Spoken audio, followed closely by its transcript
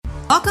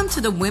Welcome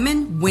to the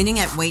Women Winning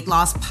at Weight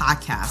Loss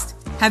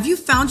podcast. Have you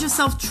found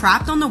yourself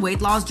trapped on the weight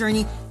loss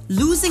journey,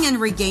 losing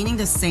and regaining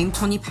the same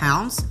 20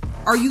 pounds?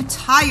 Are you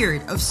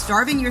tired of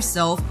starving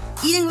yourself,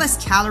 eating less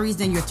calories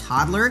than your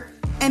toddler,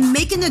 and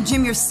making the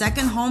gym your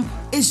second home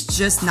is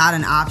just not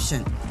an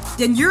option?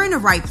 Then you're in the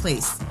right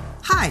place.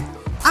 Hi,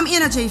 I'm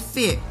Anna J.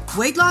 Fit,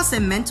 weight loss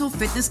and mental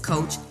fitness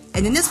coach,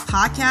 and in this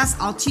podcast,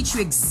 I'll teach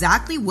you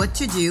exactly what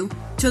to do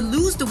to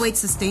lose the weight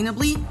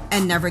sustainably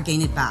and never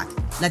gain it back.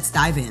 Let's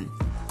dive in.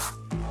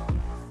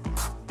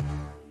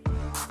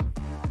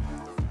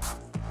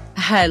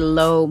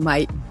 Hello,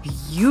 my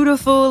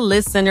beautiful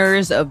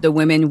listeners of the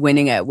Women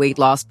Winning at Weight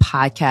Loss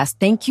podcast.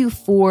 Thank you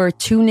for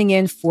tuning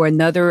in for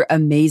another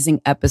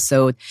amazing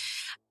episode.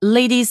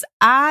 Ladies,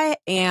 I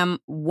am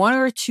 1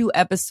 or 2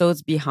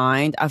 episodes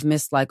behind. I've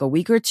missed like a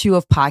week or 2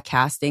 of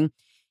podcasting.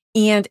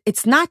 And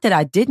it's not that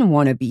I didn't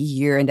want to be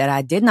here and that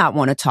I did not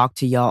want to talk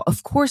to y'all.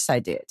 Of course I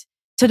did.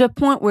 To the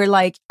point where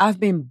like I've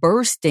been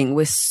bursting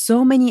with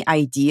so many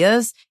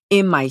ideas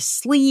in my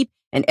sleep.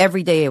 And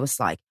every day it was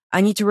like, I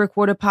need to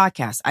record a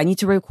podcast. I need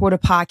to record a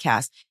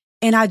podcast.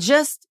 And I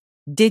just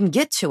didn't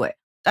get to it.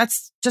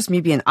 That's just me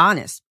being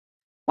honest.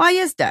 Why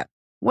is that?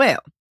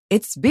 Well,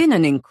 it's been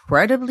an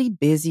incredibly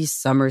busy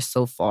summer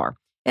so far.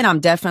 And I'm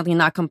definitely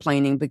not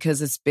complaining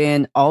because it's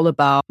been all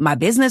about my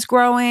business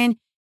growing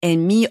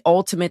and me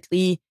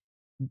ultimately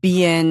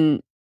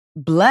being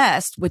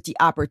blessed with the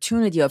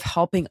opportunity of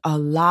helping a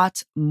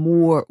lot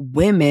more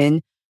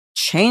women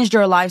change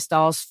their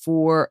lifestyles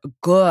for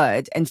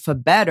good and for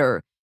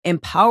better,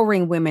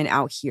 empowering women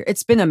out here.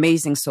 It's been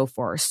amazing so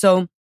far. So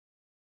I'm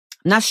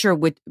not sure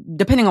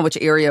depending on which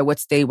area, what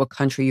state, what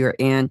country you're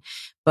in,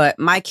 but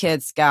my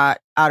kids got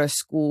out of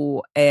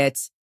school at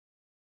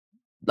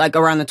like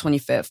around the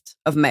 25th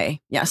of May.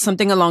 Yeah,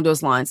 something along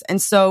those lines.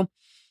 And so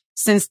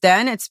since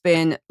then, it's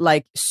been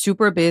like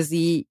super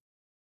busy,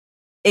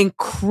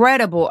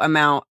 incredible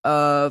amount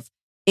of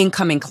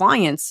incoming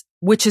clients,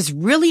 which is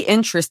really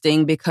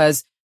interesting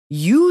because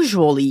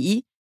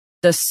usually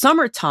the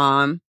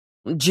summertime,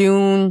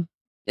 June,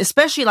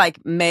 especially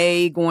like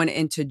May going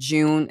into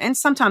June and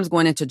sometimes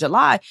going into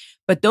July,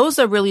 but those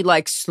are really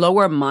like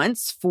slower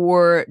months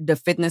for the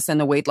fitness and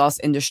the weight loss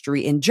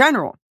industry in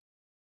general.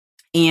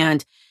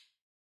 And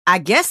I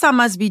guess I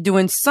must be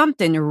doing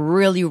something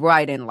really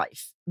right in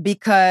life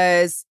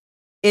because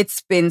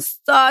it's been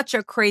such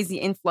a crazy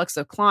influx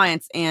of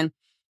clients. And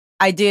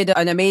I did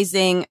an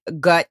amazing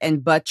gut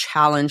and butt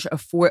challenge, a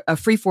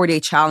free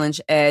 4-day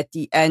challenge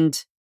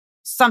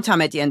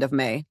sometime at the end of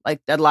May, like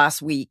that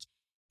last week.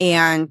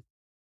 And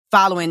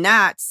following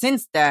that,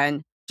 since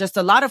then, just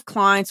a lot of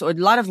clients or a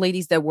lot of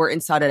ladies that were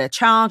inside of that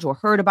challenge or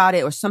heard about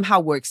it or somehow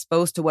were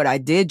exposed to what I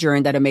did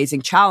during that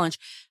amazing challenge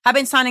have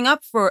been signing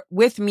up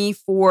with me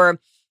for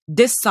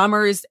this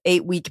summer's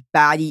 8-week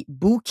Baddie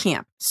Boot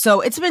Camp. So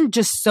it's been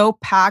just so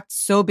packed,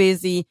 so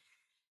busy,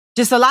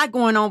 just a lot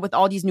going on with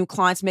all these new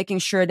clients, making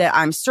sure that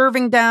I'm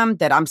serving them,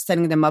 that I'm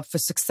setting them up for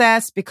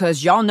success,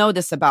 because y'all know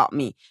this about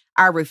me.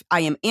 I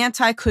am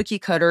anti-cookie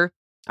cutter.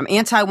 I'm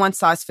anti-one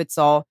size fits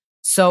all.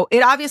 So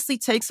it obviously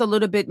takes a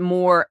little bit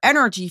more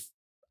energy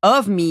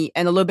of me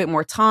and a little bit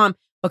more time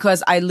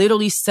because I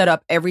literally set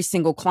up every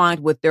single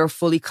client with their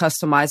fully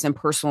customized and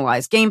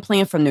personalized game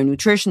plan from their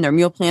nutrition, their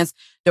meal plans,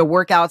 their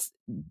workouts,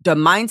 the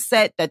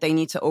mindset that they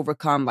need to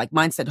overcome, like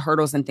mindset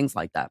hurdles and things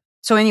like that.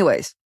 So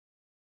anyways,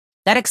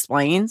 that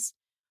explains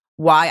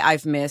why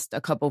I've missed a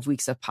couple of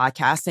weeks of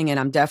podcasting, and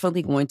I'm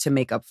definitely going to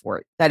make up for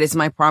it. That is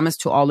my promise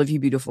to all of you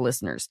beautiful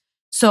listeners.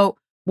 So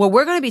what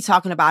we're going to be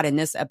talking about in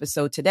this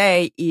episode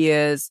today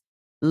is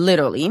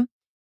literally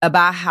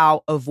about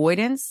how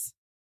avoidance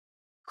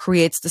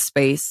creates the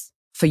space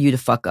for you to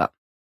fuck up.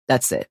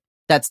 That's it.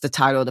 That's the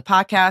title of the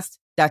podcast.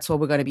 That's what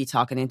we're going to be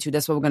talking into.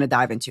 That's what we're going to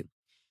dive into.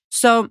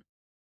 So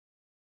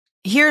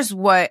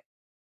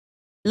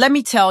let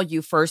me tell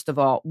you, first of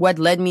all, what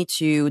led me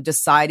to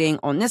deciding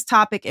on this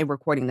topic and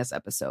recording this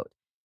episode.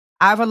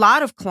 I have a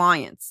lot of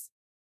clients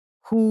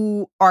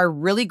who are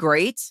really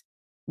great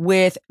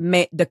with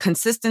the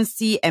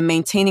consistency and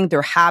maintaining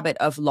their habit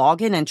of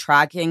logging and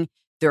tracking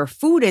their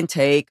food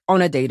intake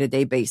on a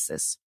day-to-day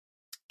basis.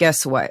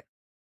 Guess what?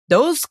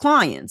 Those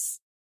clients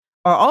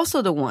are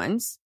also the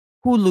ones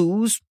who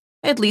lose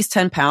at least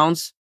 10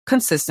 pounds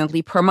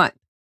consistently per month.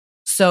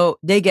 So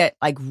they get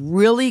like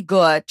really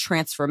good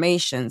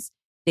transformations.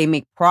 They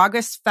make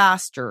progress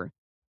faster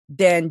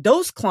than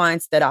those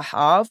clients that I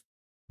have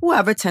who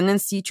have a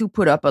tendency to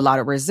put up a lot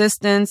of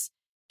resistance.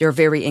 They're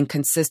very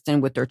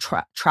inconsistent with their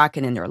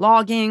tracking and their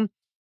logging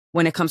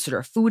when it comes to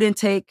their food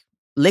intake,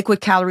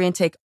 liquid calorie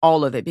intake,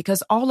 all of it,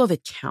 because all of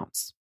it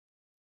counts.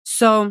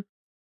 So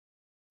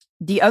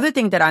the other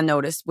thing that I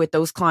noticed with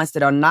those clients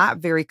that are not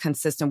very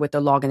consistent with the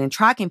logging and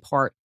tracking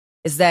part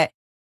is that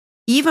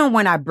even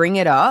when I bring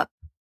it up,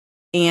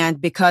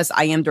 and because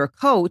I am their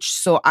coach,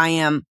 so I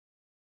am,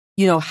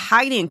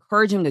 highly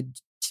encouraging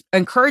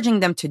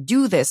them to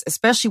do this,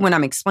 especially when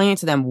I'm explaining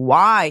to them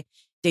why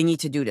they need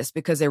to do this,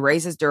 because it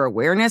raises their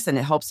awareness and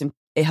it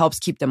helps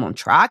keep them on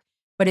track.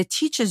 But it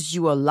teaches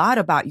you a lot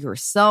about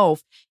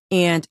yourself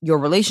and your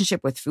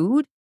relationship with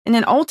food And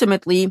then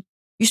ultimately,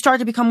 you start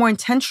to become more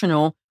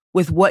intentional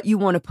with what you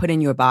want to put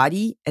in your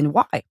body and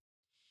why.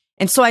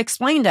 And so I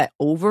explained that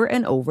over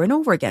and over and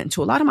over again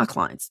to a lot of my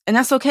clients. And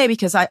that's okay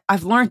because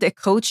I've learned that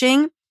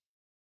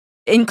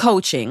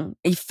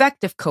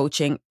effective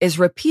coaching is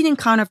repeating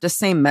kind of the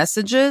same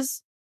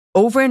messages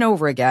over and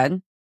over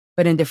again,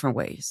 but in different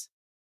ways.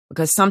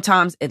 Because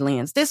sometimes it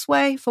lands this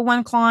way for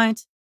one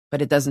client,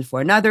 but it doesn't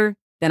for another.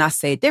 Then I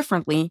say it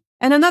differently.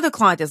 And another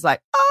client is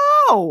like,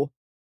 oh,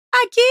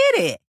 I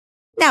get it.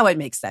 Now it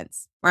makes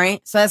sense, right?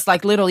 So that's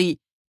like literally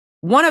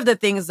one of the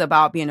things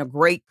about being a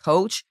great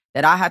coach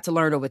that I had to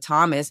learn over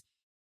time is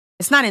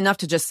it's not enough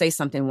to just say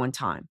something one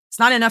time. It's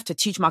not enough to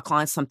teach my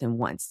clients something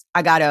once.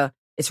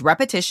 It's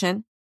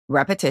repetition,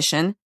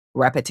 repetition,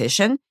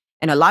 repetition.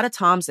 And a lot of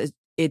times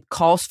it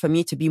calls for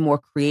me to be more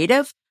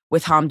creative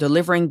with how I'm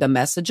delivering the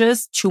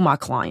messages to my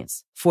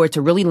clients for it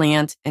to really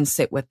land and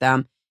sit with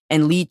them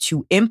and lead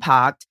to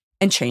impact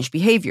and change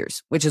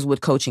behaviors, which is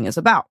what coaching is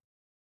about.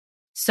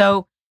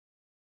 So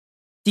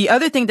the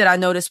other thing that I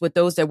noticed with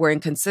those that were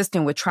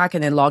inconsistent with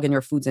tracking and logging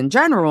their foods in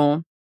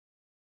general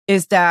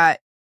is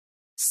that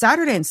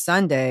Saturday and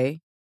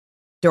Sunday,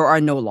 there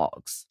are no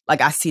logs. Like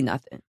I see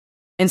nothing.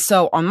 And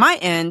so on my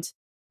end,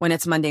 when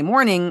it's Monday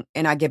morning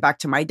and I get back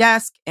to my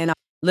desk and I'm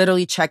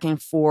literally checking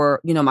for,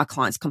 my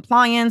clients'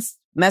 compliance,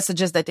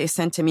 messages that they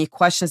send to me,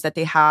 questions that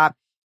they have,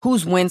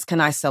 whose wins can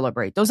I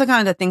celebrate? Those are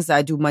kind of the things that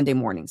I do Monday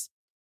mornings.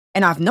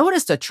 And I've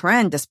noticed a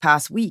trend this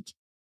past week.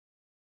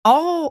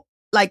 More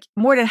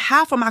than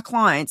half of my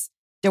clients,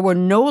 there were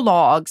no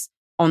logs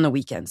on the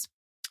weekends.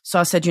 So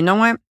I said, you know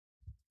what?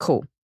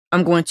 Cool.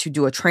 I'm going to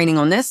do a training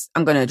on this.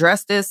 I'm going to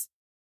address this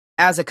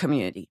as a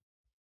community.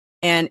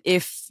 And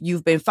if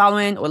you've been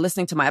following or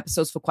listening to my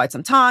episodes for quite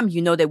some time,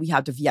 you know that we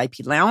have the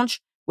VIP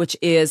Lounge, which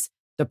is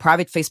the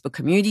private Facebook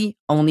community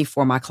only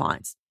for my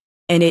clients.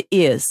 And it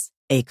is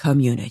a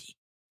community.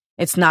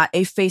 It's not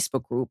a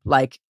Facebook group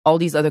like all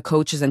these other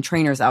coaches and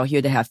trainers out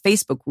here that have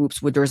Facebook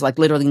groups where there's like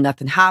literally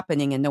nothing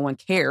happening and no one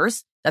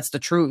cares. That's the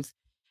truth.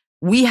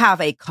 We have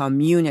a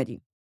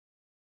community.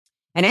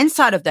 And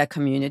inside of that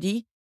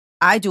community,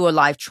 I do a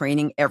live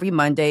training every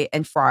Monday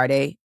and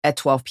Friday at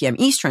 12 p.m.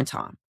 Eastern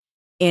time.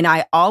 And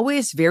I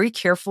always very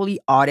carefully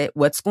audit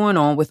what's going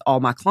on with all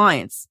my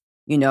clients,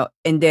 and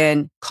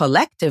then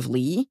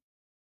collectively,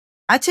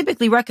 I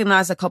typically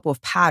recognize a couple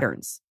of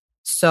patterns.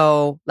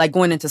 So like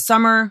going into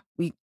summer,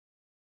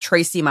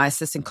 Tracy, my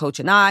assistant coach,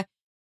 and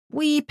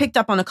we picked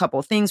up on a couple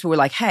of things. We were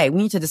like, hey,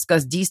 we need to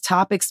discuss these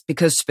topics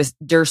because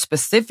they're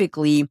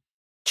specifically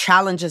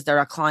challenges that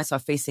our clients are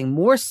facing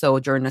more so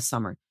during the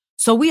summer.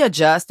 So we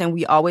adjust and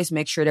we always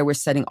make sure that we're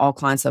setting all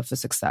clients up for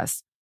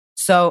success.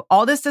 So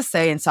all this to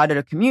say, inside of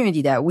the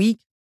community that week,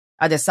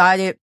 I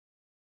decided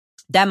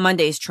that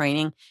Monday's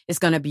training is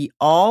going to be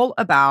all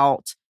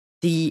about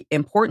the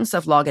importance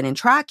of logging and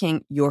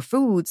tracking your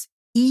foods,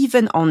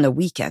 even on the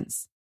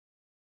weekends.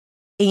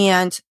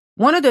 And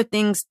one of the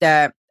things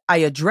that I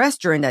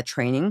addressed during that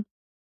training,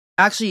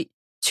 actually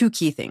two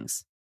key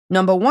things.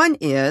 Number one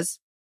is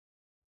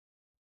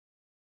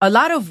a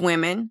lot of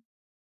women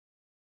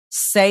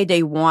say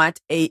they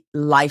want a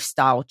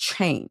lifestyle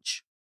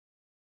change.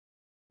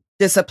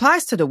 This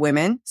applies to the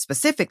women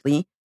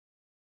specifically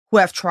who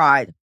have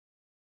tried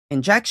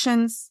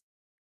injections,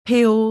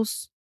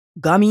 pills,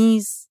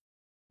 gummies,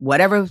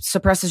 whatever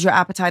suppresses your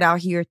appetite out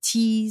here,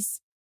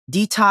 teas,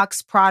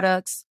 detox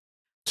products,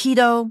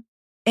 keto,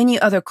 any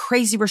other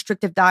crazy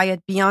restrictive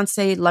diet,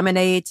 Beyonce,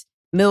 lemonade,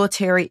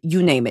 military,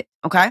 you name it.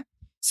 Okay.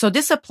 So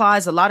this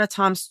applies a lot of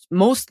times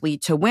mostly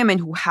to women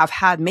who have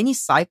had many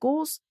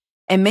cycles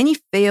and many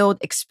failed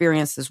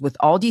experiences with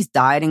all these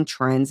dieting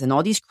trends and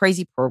all these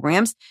crazy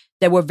programs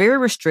that were very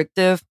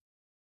restrictive,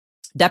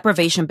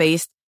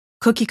 deprivation-based,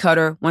 cookie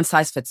cutter, one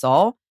size fits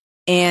all.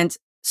 And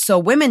so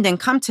women then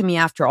come to me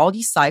after all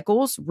these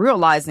cycles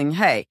realizing,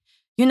 hey,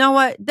 you know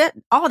what?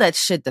 All that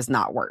shit does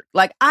not work.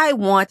 Like I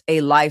want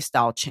a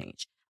lifestyle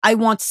change. I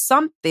want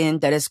something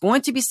that is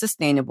going to be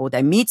sustainable,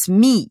 that meets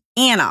me,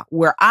 Anna,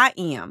 where I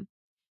am,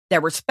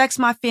 that respects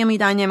my family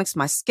dynamics,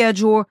 my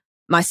schedule,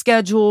 my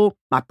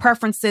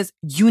preferences,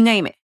 you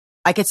name it.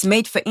 Like it's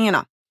made for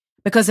Anna.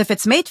 Because if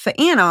it's made for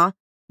Anna,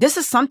 this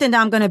is something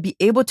that I'm going to be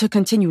able to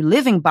continue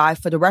living by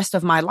for the rest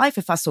of my life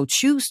if I so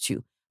choose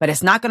to. But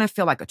it's not going to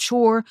feel like a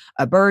chore,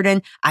 a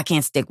burden. I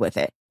can't stick with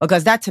it.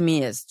 Because that to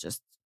me is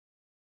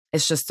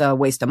it's just a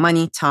waste of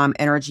money, time,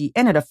 energy,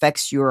 and it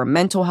affects your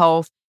mental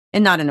health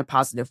and not in a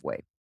positive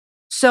way.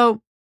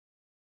 So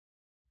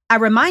I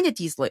reminded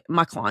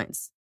my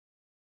clients,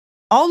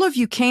 all of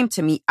you came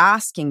to me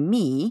asking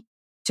me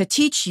to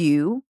teach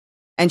you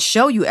and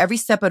show you every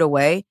step of the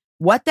way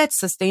what that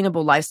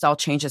sustainable lifestyle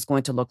change is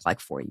going to look like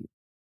for you.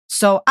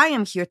 So I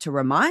am here to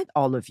remind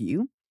all of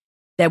you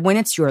that when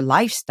it's your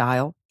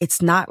lifestyle,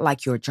 it's not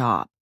like your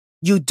job.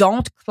 You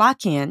don't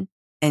clock in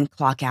and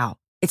clock out.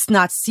 It's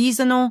not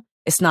seasonal.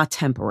 It's not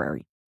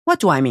temporary.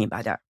 What do I mean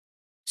by that?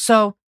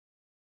 So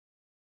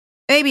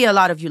maybe a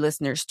lot of you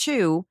listeners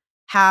too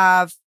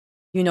have,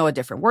 a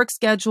different work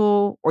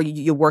schedule, or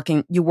you're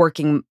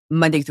working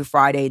Monday through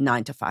Friday,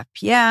 9 to 5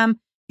 p.m.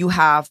 You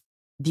have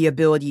the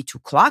ability to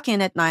clock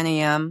in at 9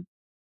 a.m.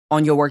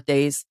 on your work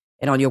days.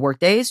 And on your work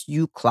days,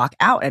 you clock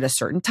out at a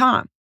certain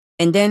time.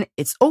 And then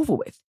it's over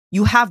with.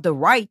 You have the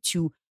right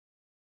to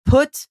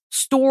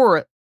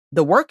store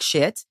the work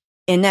shit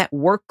in that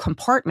work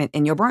compartment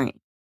in your brain,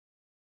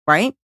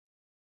 right?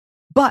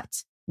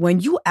 But when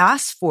you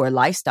ask for a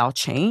lifestyle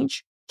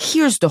change,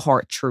 here's the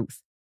hard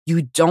truth.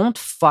 You don't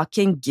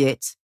fucking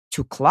get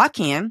to clock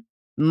in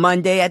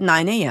Monday at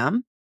 9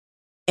 a.m.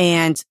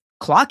 and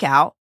clock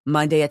out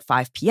Monday at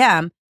 5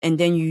 p.m. and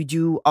then you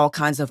do all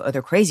kinds of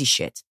other crazy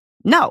shit.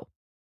 No.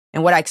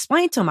 And what I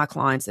explain to my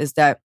clients is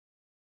that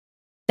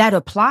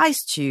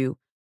applies to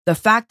the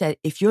fact that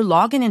if you're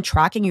logging and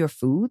tracking your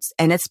foods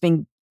and it's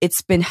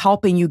been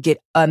helping you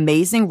get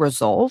amazing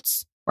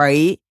results,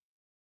 right?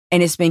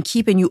 And it's been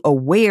keeping you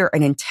aware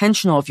and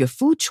intentional of your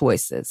food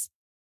choices.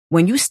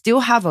 When you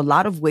still have a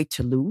lot of weight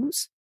to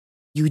lose,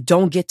 you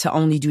don't get to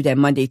only do that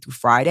Monday through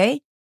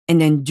Friday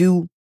and then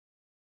do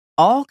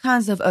all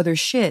kinds of other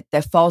shit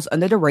that falls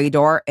under the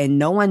radar and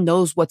no one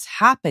knows what's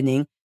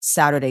happening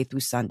Saturday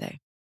through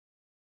Sunday.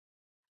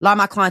 A lot of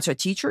my clients are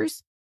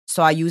teachers,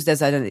 so I use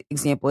this as an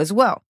example as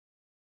well.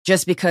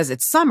 Just because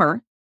it's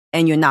summer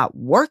and you're not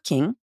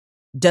working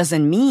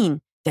doesn't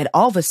mean that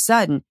all of a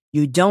sudden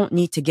you don't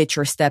need to get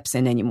your steps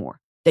in anymore,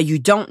 that you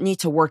don't need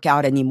to work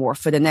out anymore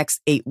for the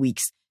next 8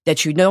 weeks,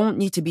 that you don't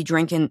need to be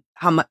drinking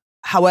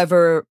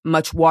however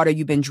much water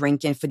you've been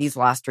drinking for these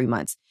last 3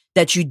 months,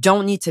 that you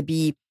don't need to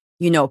be,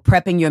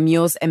 prepping your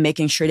meals and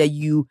making sure that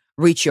you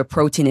reach your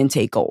protein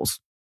intake goals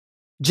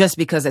just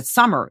because it's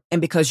summer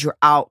and because you're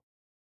out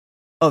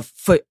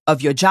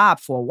of your job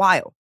for a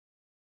while.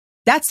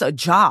 That's a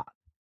job.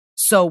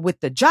 So with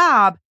the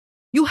job,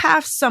 you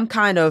have some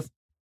kind of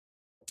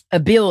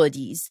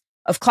abilities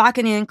of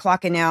clocking in,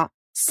 clocking out,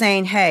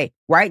 saying, hey,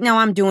 right now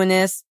I'm doing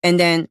this, and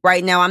then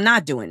right now I'm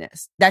not doing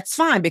this. That's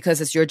fine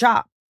because it's your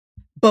job.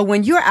 But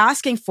when you're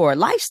asking for a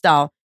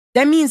lifestyle,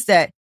 that means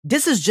that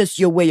this is just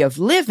your way of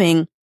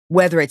living,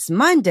 whether it's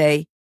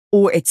Monday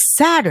or it's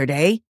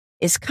Saturday,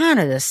 it's kind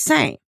of the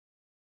same.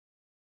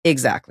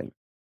 Exactly.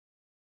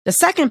 The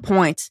second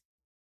point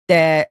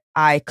that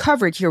I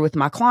covered here with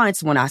my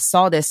clients when I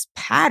saw this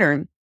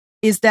pattern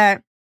is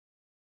that,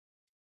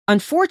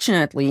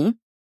 unfortunately,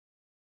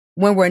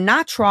 when we're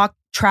not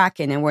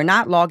tracking and we're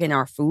not logging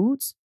our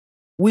foods,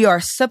 we are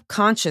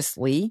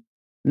subconsciously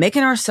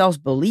making ourselves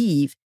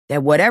believe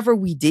that whatever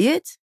we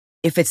did,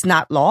 if it's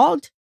not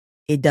logged,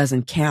 it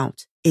doesn't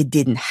count. It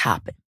didn't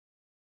happen.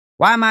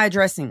 Why am I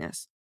addressing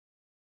this?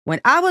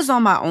 When I was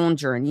on my own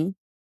journey,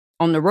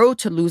 on the road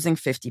to losing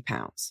 50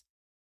 pounds,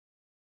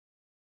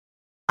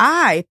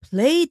 I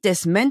played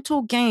this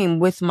mental game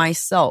with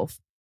myself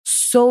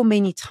so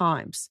many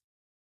times.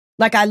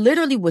 Like I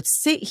literally would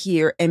sit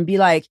here and be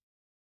like,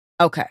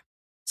 okay,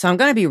 so I'm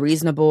going to be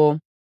reasonable.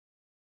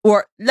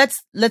 Or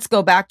let's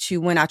go back to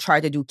when I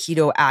tried to do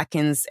keto,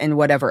 Atkins, and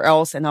whatever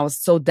else. And I was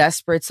so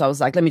desperate. So I was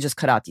like, let me just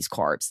cut out these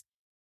carbs.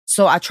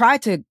 So I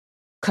tried to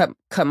cut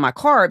my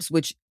carbs,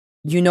 which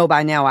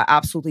by now I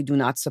absolutely do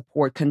not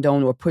support,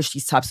 condone, or push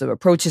these types of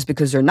approaches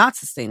because they're not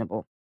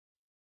sustainable.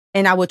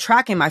 And I would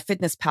track in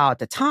MyFitnessPal at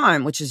the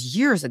time, which is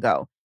years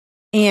ago.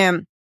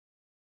 And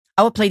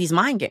I would play these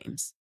mind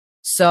games.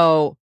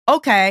 So,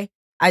 okay,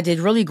 I did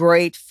really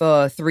great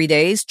for 3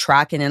 days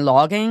tracking and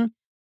logging.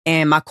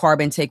 And my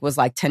carb intake was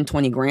like 10,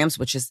 20 grams,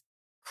 which is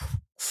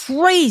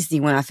crazy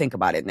when I think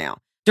about it now.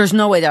 There's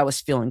no way that I was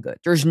feeling good.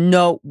 There's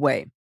no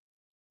way.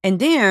 And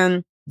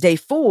then day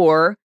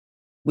 4,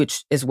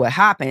 which is what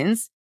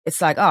happens,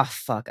 it's like, oh,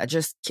 fuck, I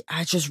just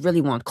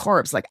really want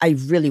carbs. Like, I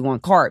really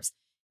want carbs.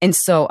 And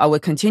so I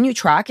would continue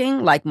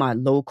tracking like my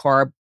low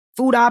carb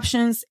food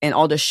options and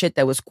all the shit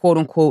that was quote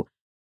unquote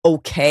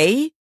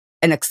okay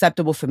and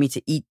acceptable for me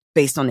to eat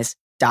based on this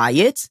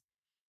diet.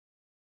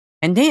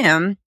 And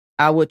then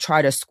I would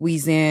try to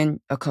squeeze in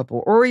a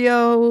couple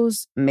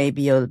Oreos,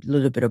 maybe a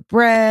little bit of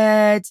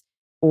bread,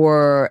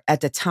 or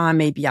at the time,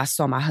 maybe I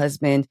saw my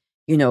husband,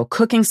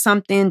 cooking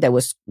something that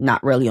was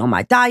not really on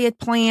my diet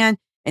plan.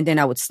 And then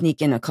I would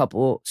sneak in a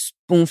couple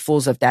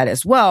spoonfuls of that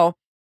as well.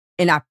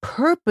 And I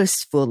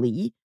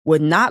purposefully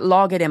would not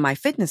log it in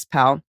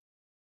MyFitnessPal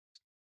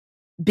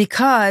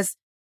because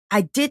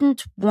I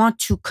didn't want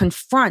to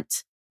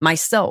confront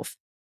myself.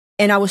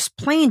 And I was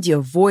playing the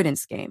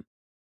avoidance game,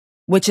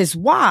 which is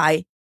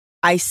why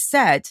I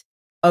said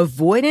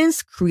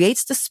avoidance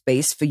creates the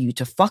space for you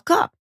to fuck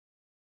up.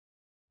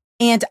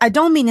 And I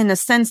don't mean in the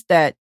sense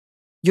that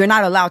you're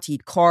not allowed to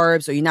eat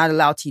carbs or you're not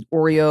allowed to eat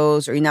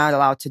Oreos or you're not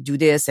allowed to do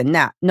this and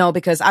that. No,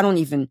 because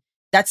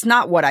that's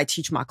not what I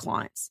teach my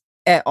clients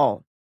at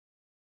all.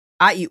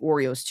 I eat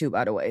Oreos too,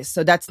 by the way.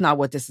 So that's not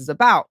what this is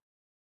about.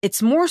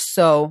 It's more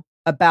so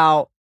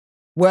about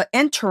we're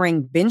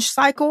entering binge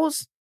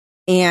cycles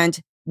and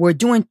we're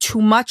doing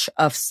too much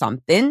of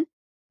something.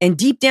 And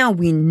deep down,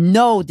 we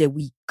know that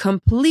we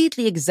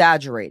completely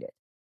exaggerated.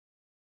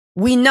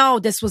 We know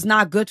this was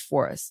not good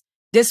for us.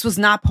 This was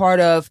not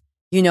part of,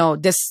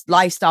 this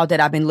lifestyle that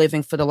I've been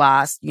living for the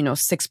last,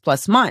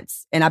 6+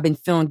 months. And I've been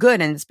feeling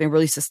good and it's been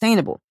really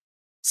sustainable.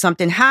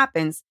 Something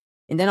happens.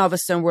 And then all of a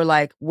sudden we're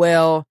like,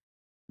 well,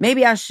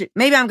 maybe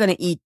I'm going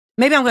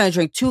to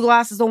drink 2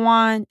 glasses of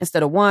wine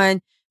instead of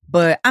 1,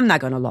 but I'm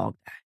not going to log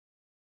that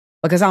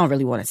because I don't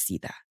really want to see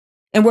that.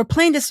 And we're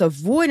playing this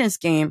avoidance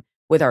game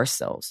with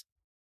ourselves.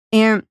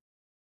 And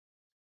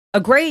a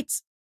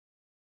great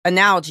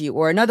analogy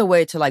or another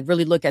way to like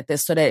really look at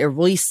this so that it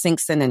really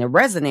sinks in and it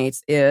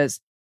resonates is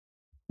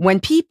when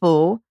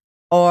people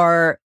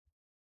are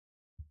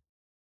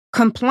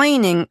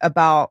complaining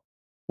about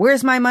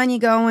where's my money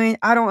going?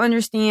 I don't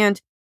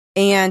understand.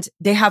 And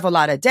they have a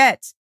lot of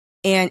debt.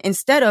 And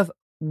instead of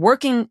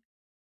working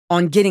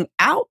on getting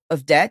out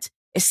of debt,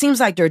 it seems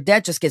like their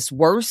debt just gets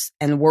worse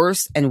and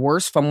worse and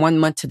worse from one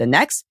month to the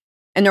next.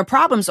 And their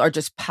problems are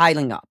just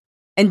piling up.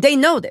 And they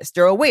know this.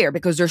 They're aware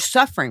because they're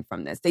suffering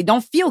from this. They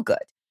don't feel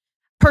good.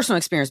 Personal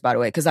experience, by the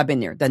way, because I've been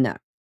there, done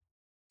that.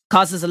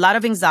 Causes a lot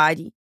of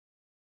anxiety,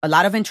 a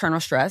lot of internal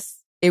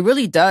stress. It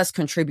really does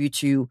contribute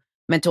to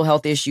mental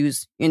health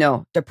issues,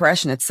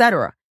 depression,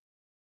 etc.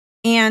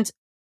 And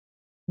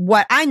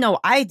what I know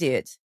I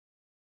did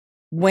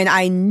when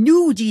I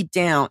knew deep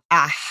down,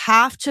 I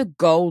have to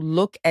go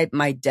look at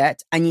my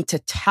debt. I need to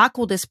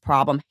tackle this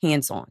problem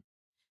hands on.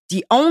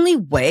 The only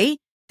way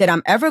that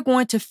I'm ever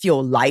going to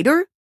feel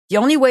lighter, the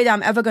only way that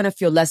I'm ever going to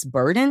feel less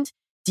burdened,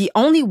 the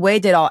only way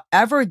that I'll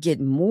ever get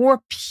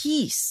more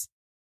peace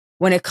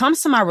when it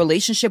comes to my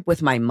relationship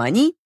with my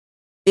money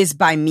is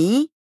by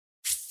me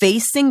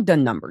facing the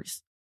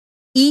numbers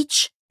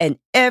each and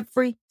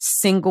every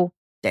single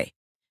day.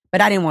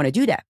 But I didn't want to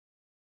do that.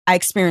 I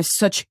experienced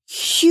such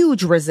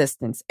huge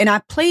resistance and I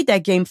played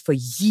that game for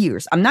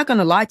years. I'm not going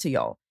to lie to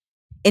y'all.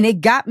 And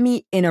it got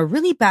me in a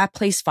really bad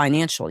place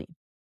financially.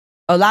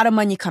 A lot of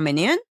money coming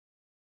in,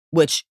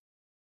 which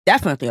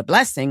definitely a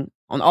blessing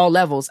on all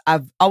levels.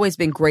 I've always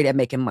been great at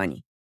making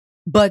money,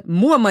 but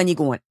more money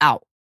going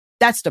out.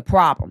 That's the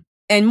problem.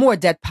 And more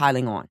debt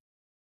piling on.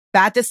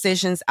 Bad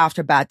decisions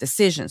after bad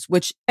decisions,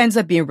 which ends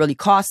up being really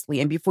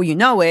costly. And before you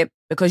know it,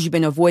 because you've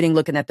been avoiding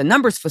looking at the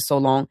numbers for so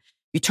long,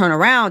 you turn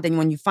around and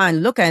when you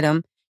finally look at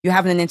them, you're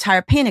having an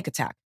entire panic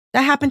attack.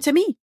 That happened to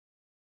me.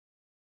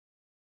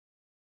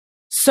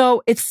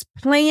 So it's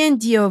playing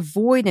the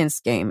avoidance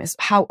game. It's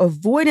how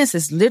avoidance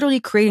is literally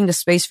creating the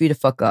space for you to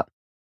fuck up.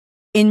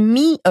 In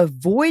me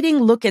avoiding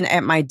looking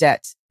at my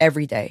debt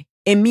every day,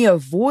 in me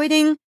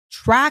avoiding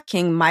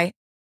tracking my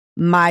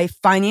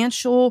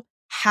financial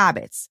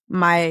habits,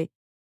 my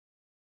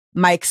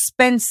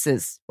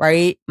expenses,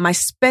 right? My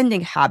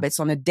spending habits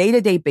on a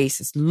day-to-day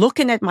basis,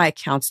 looking at my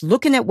accounts,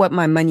 looking at what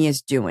my money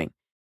is doing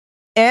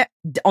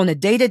on a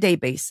day-to-day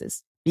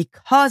basis.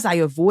 Because I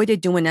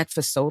avoided doing that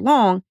for so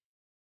long,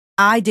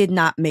 I did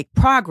not make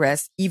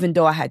progress, even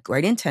though I had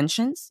great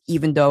intentions,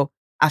 even though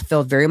I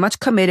felt very much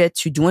committed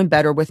to doing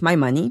better with my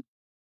money,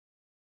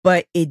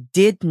 but it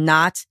did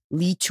not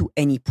lead to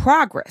any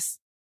progress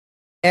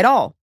at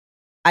all.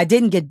 I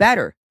didn't get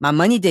better. My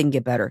money didn't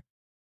get better.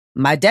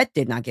 My debt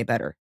did not get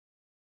better.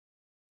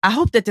 I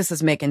hope that this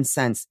is making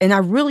sense. And I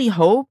really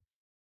hope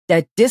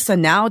that this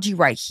analogy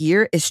right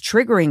here is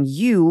triggering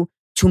you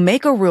to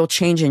make a real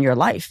change in your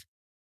life.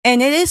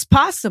 And it is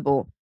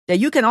possible that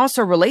you can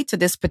also relate to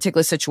this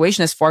particular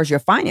situation as far as your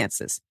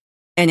finances.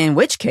 And in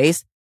which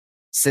case,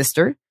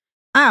 sister,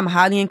 I'm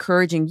highly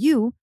encouraging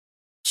you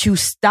to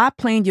stop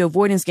playing the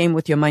avoidance game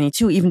with your money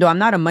too, even though I'm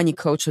not a money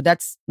coach. So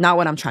that's not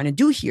what I'm trying to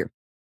do here.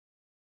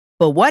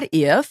 But what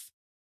if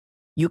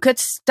you could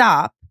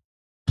stop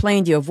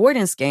playing the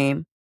avoidance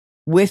game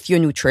with your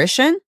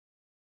nutrition,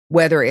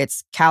 whether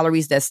it's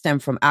calories that stem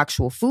from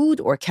actual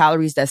food or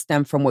calories that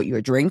stem from what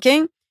you're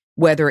drinking,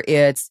 whether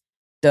it's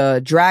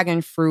the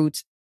dragon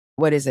fruit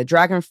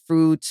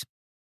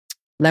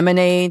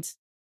lemonade,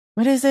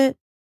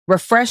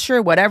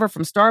 refresher, whatever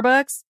from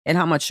Starbucks and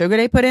how much sugar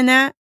they put in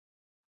that,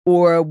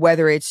 or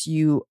whether it's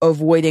you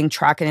avoiding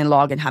tracking and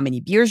logging how many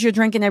beers you're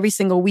drinking every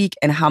single week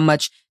and how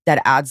much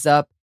that adds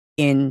up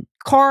in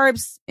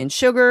carbs and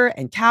sugar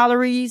and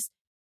calories.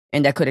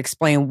 And that could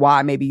explain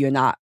why maybe you're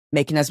not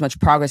making as much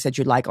progress as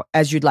you'd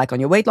like on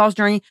your weight loss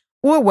journey,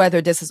 or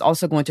whether this is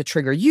also going to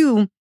trigger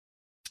you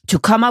to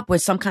come up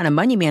with some kind of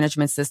money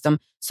management system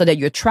so that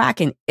you're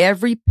tracking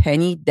every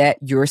penny that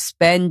you're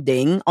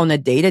spending on a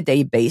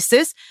day-to-day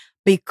basis,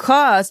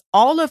 because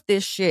all of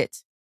this shit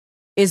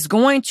is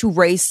going to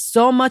raise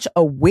so much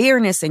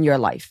awareness in your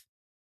life.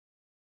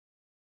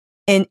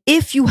 And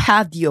if you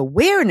have the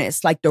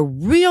awareness, like the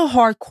real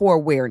hardcore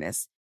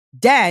awareness,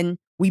 then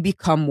we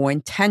become more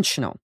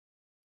intentional.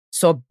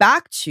 So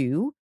back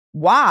to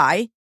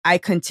why I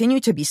continue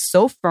to be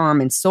so firm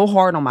and so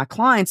hard on my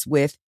clients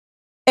with,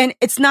 and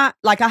it's not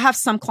like I have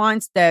some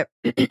clients that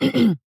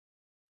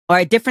are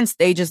at different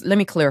stages. Let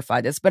me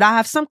clarify this, but I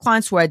have some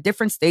clients who are at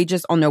different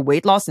stages on their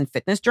weight loss and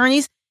fitness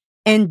journeys,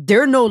 and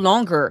they're no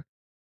longer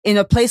in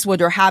a place where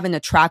they're having to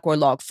track or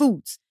log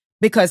foods,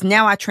 because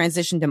now I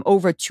transitioned them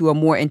over to a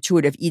more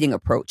intuitive eating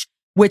approach,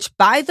 which,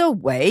 by the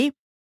way,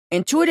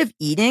 intuitive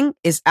eating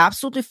is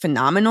absolutely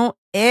phenomenal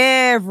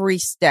every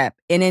step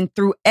and in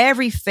through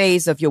every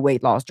phase of your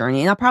weight loss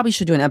journey. And I probably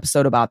should do an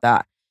episode about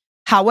that.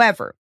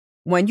 However,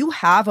 when you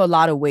have a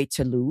lot of weight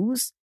to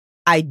lose,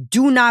 I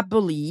do not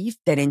believe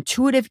that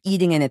intuitive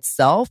eating in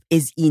itself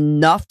is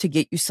enough to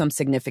get you some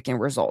significant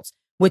results,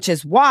 which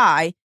is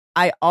why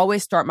I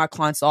always start my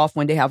clients off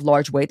when they have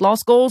large weight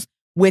loss goals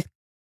with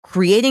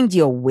creating the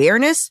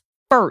awareness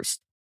first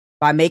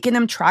by making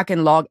them track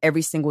and log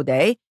every single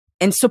day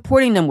and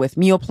supporting them with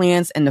meal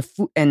plans and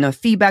the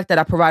feedback that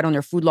I provide on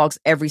their food logs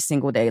every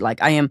single day.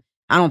 Like I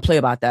don't play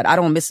about that. I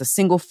don't miss a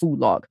single food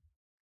log.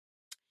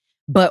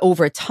 But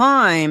over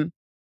time,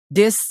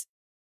 this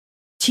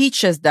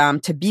teaches them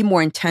to be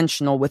more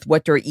intentional with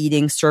what they're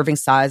eating, serving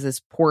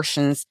sizes,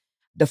 portions,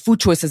 the food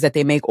choices that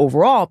they make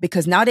overall,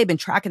 because now they've been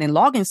tracking and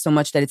logging so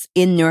much that it's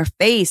in their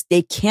face.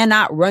 They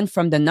cannot run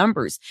from the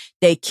numbers.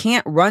 They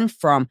can't run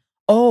from,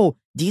 oh,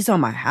 these are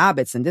my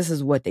habits and this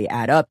is what they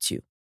add up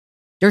to.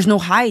 There's no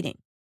hiding.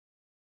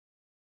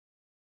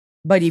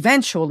 But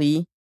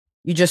eventually,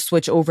 you just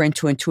switch over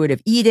into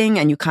intuitive eating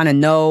and you kind of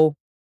know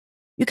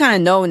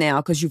now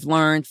because you've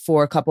learned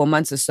for a couple of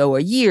months or so or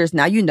years.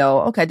 Now you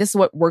know, okay, this is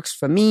what works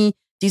for me.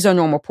 These are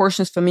normal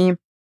portions for me,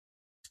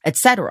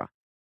 etc.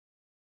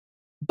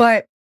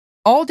 But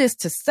all this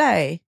to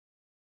say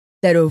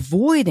that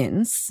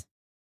avoidance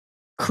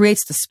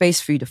creates the space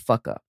for you to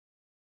fuck up.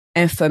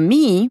 And for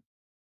me,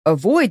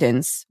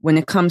 avoidance, when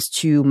it comes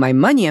to my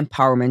money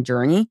empowerment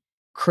journey,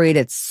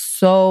 created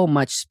so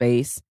much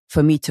space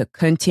for me to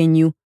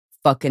continue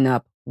fucking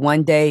up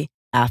one day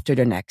after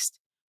the next.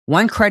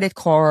 One credit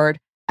card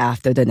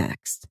after the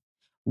next.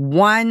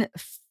 One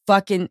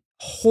fucking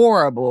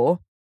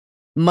horrible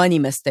money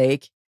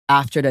mistake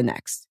after the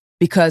next.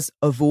 Because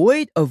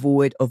avoid.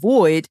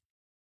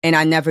 And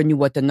I never knew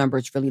what the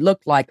numbers really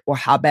looked like or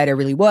how bad it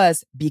really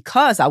was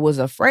because I was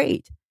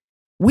afraid.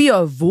 We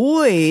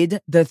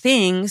avoid the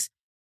things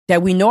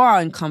that we know are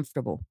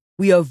uncomfortable.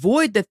 We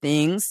avoid the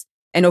things,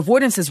 and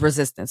avoidance is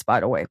resistance,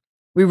 by the way.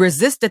 We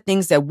resist the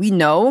things that we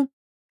know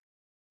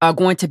are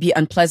going to be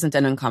unpleasant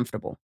and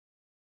uncomfortable.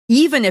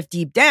 Even if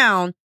deep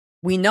down,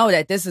 we know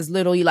that this is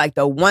literally like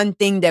the one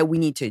thing that we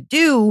need to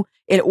do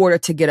in order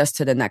to get us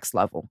to the next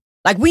level.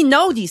 Like we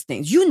know these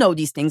things. You know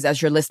these things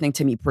as you're listening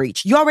to me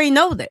preach. You already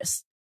know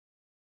this.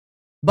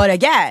 But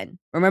again,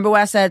 remember what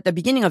I said at the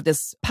beginning of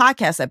this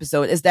podcast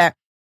episode is that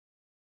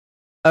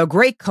a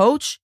great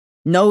coach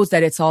knows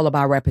that it's all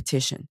about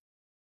repetition.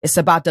 It's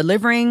about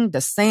delivering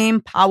the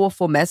same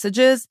powerful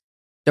messages.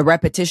 The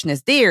repetition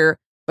is there,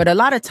 but a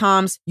lot of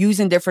times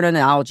using different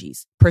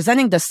analogies,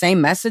 presenting the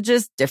same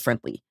messages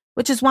differently,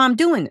 which is why I'm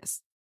doing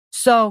this.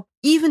 So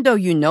even though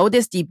you know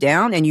this deep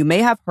down and you may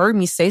have heard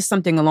me say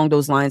something along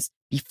those lines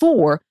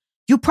before,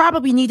 you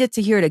probably needed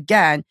to hear it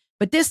again,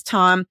 but this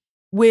time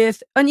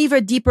with an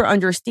even deeper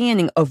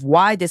understanding of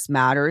why this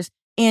matters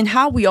and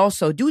how we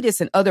also do this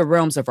in other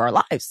realms of our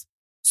lives.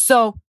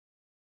 So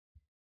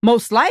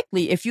most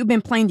likely, if you've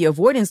been playing the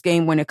avoidance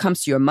game when it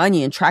comes to your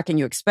money and tracking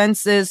your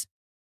expenses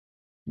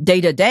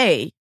day to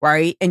day,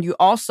 right? And you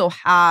also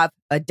have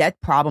a debt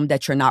problem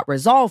that you're not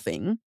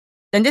resolving,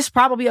 then this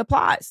probably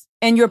applies.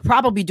 And you're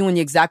probably doing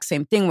the exact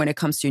same thing when it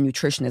comes to your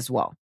nutrition as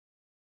well.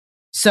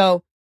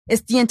 So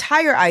it's the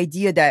entire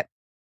idea that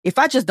if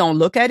I just don't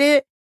look at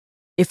it,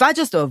 if I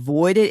just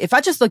avoid it, if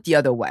I just look the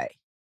other way,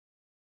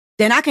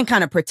 then I can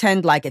kind of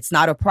pretend like it's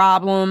not a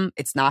problem.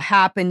 It's not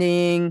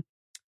happening.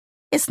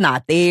 It's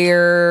not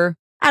there.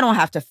 I don't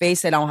have to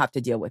face it. I don't have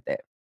to deal with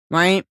it.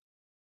 Right.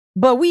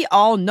 But we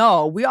all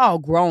know, we all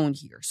grown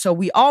here. So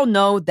we all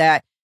know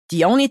that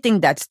the only thing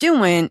that's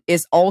doing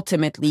is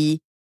ultimately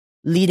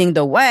leading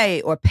the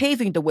way or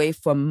paving the way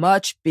for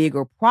much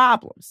bigger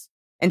problems.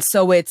 And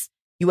so it's,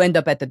 you end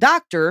up at the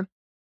doctor.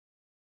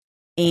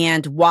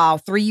 And while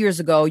 3 years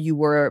ago you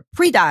were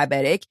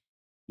pre-diabetic,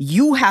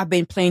 you have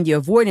been playing the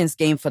avoidance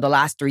game for the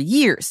last 3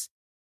 years.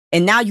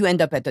 And now you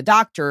end up at the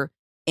doctor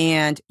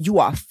and you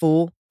are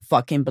full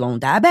fucking blown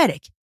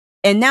diabetic.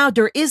 And now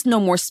there is no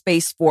more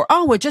space for,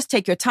 oh, well, just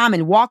take your time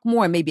and walk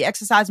more and maybe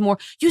exercise more.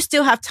 You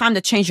still have time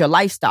to change your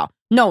lifestyle.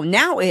 No,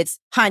 now it's,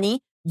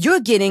 honey, you're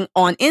getting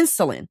on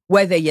insulin,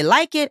 whether you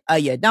like it or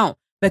you don't.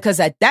 Because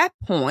at that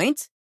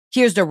point,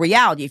 here's the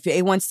reality. If your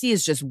A1C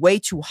is just way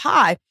too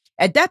high,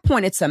 at that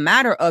point, it's a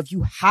matter of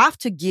you have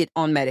to get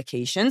on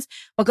medications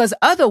because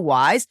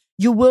otherwise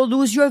you will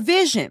lose your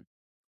vision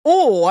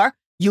or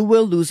you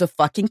will lose a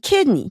fucking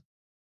kidney.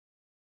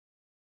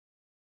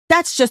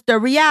 That's just the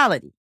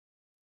reality.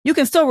 You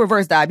can still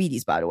reverse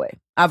diabetes, by the way.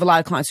 I have a lot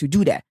of clients who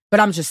do that. But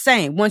I'm just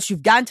saying, once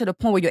you've gotten to the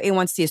point where your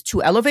A1C is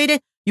too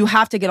elevated, you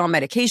have to get on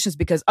medications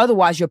because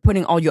otherwise you're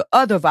putting all your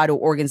other vital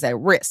organs at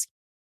risk.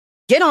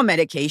 Get on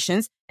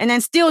medications and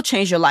then still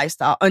change your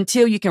lifestyle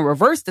until you can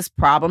reverse this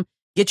problem,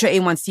 get your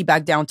A1C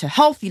back down to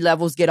healthy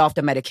levels, get off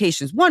the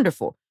medications.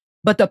 Wonderful.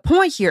 But the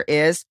point here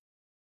is,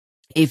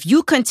 if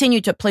you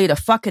continue to play the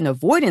fucking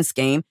avoidance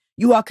game,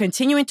 you are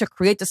continuing to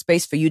create the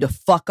space for you to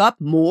fuck up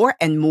more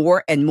and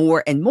more and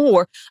more and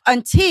more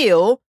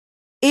until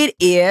it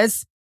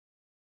is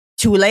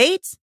too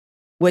late,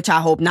 which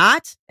I hope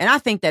not. And I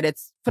think that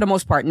it's, for the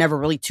most part, never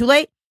really too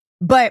late.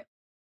 But,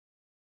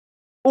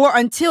 or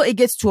until it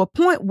gets to a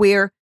point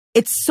where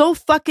it's so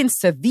fucking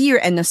severe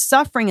and the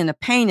suffering and the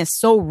pain is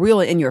so real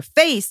in your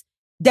face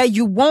that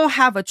you won't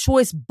have a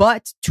choice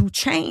but to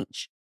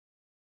change.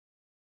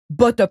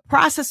 But the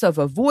process of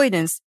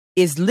avoidance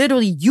is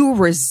literally you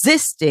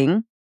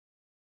resisting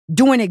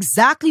doing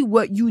exactly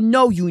what you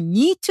know you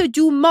need to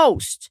do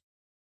most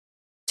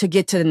to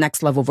get to the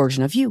next level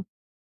version of you.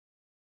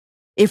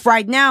 If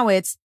right now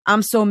it's,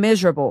 I'm so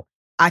miserable,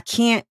 I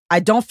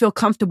don't feel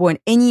comfortable in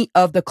any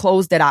of the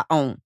clothes that I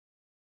own.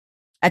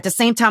 At the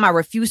same time, I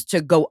refuse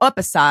to go up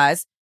a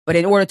size, but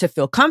in order to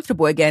feel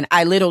comfortable again,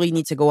 I literally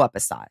need to go up a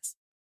size.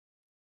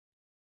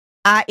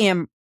 I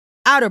am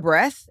out of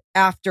breath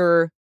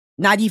after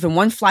not even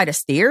one flight of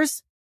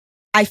stairs.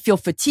 I feel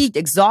fatigued,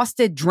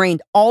 exhausted,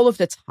 drained all of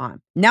the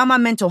time. Now my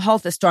mental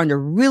health is starting to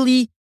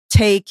really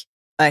take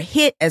a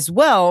hit as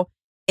well.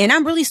 And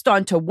I'm really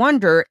starting to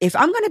wonder if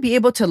I'm going to be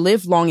able to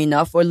live long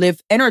enough or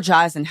live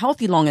energized and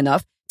healthy long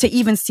enough to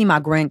even see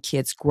my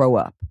grandkids grow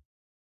up.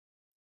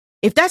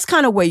 If that's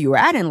kind of where you're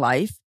at in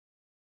life,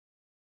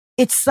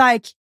 it's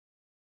like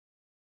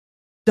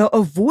the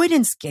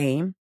avoidance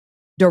game,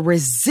 the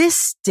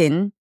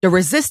resistance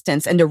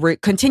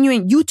and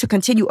continuing you to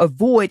continue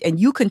avoid and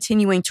you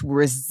continuing to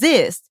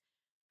resist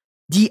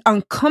the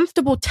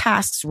uncomfortable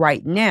tasks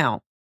right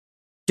now,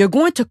 they're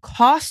going to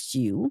cost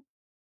you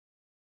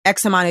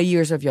X amount of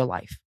years of your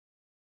life.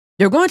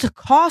 They're going to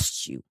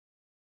cost you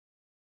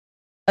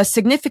a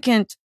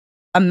significant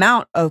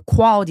amount of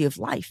quality of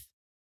life.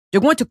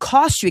 They're going to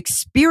cost you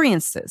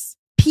experiences,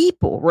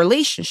 people,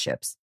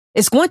 relationships.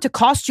 It's going to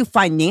cost you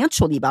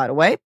financially, by the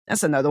way.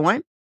 That's another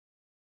one.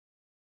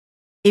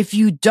 If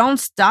you don't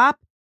stop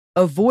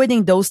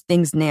avoiding those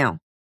things now,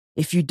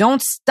 if you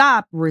don't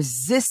stop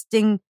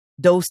resisting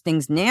those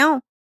things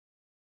now,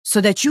 so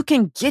that you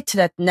can get to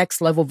that next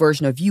level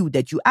version of you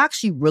that you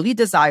actually really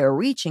desire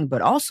reaching,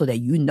 but also that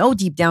you know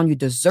deep down you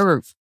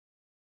deserve.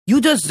 You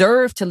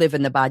deserve to live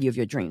in the body of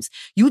your dreams.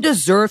 You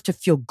deserve to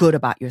feel good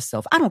about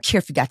yourself. I don't care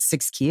if you got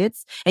 6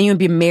 kids and you've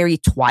been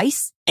married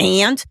twice,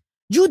 and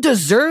you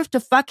deserve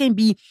to fucking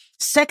be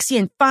sexy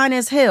and fine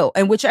as hell.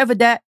 And whatever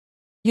that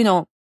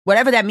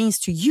means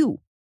to you.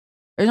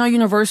 There's no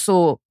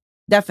universal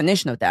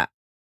definition of that.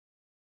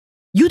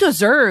 You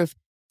deserve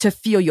to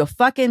feel your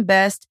fucking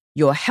best,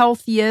 your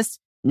healthiest,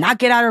 not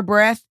get out of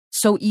breath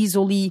so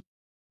easily,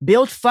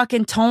 build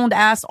fucking toned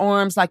ass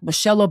arms like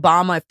Michelle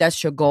Obama if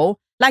that's your goal.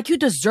 Like, you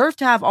deserve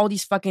to have all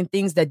these fucking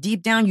things that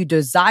deep down you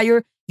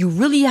desire. You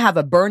really have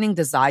a burning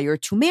desire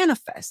to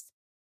manifest.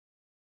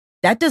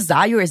 That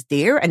desire is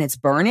there and it's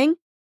burning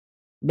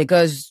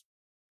because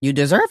you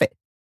deserve it.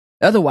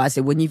 Otherwise,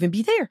 it wouldn't even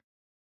be there.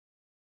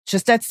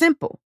 Just that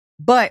simple.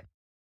 But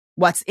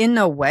what's in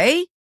the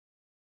way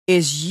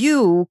is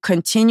you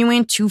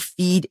continuing to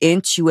feed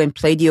into and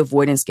play the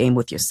avoidance game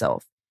with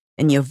yourself.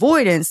 And the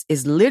avoidance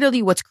is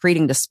literally what's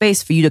creating the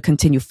space for you to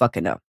continue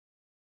fucking up.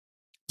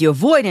 The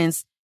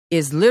avoidance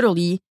is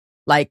literally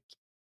like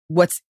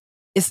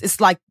it's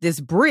like this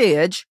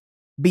bridge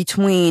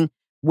between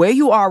where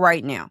you are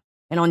right now.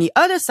 And on the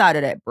other side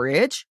of that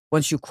bridge,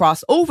 once you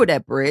cross over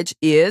that bridge,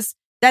 is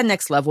that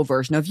next level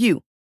version of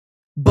you.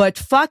 But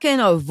fucking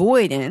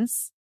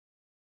avoidance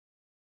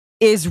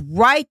is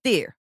right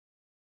there,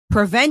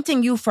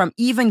 preventing you from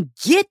even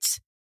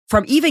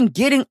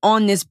getting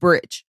on this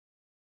bridge.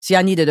 See,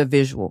 I needed a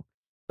visual.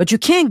 But you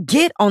can't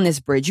get on this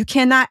bridge. You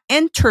cannot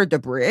enter the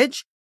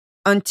bridge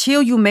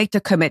until you make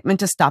the commitment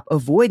to stop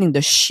avoiding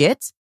the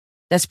shit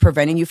that's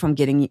preventing you from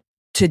getting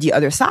to the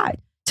other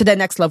side, to the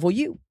next level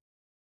you.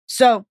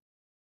 So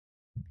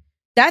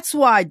that's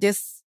why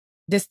this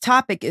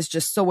topic is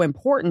just so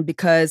important,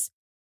 because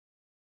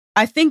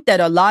I think that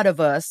a lot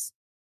of us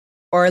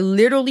are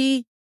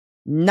literally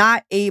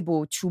not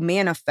able to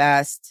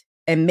manifest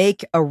and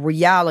make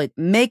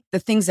the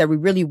things that we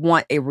really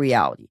want a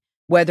reality.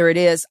 Whether it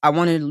is, I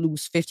want to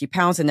lose 50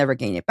 pounds and never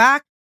gain it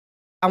back.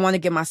 I want to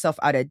get myself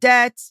out of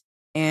debt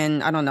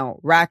and, I don't know,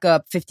 rack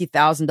up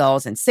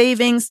 $50,000 in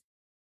savings.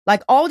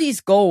 Like, all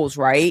these goals,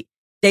 right?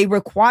 They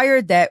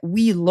require that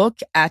we look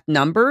at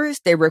numbers.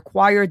 They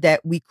require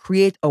that we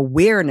create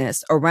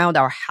awareness around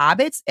our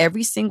habits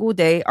every single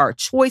day, our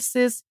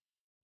choices.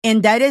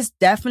 And that is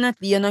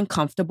definitely an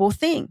uncomfortable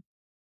thing.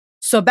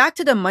 So back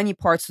to the money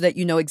part, so that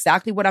you know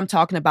exactly what I'm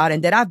talking about,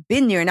 and that I've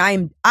been there,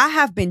 and I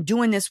have been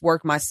doing this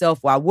work myself,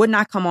 where I would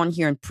not come on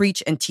here and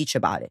preach and teach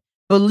about it.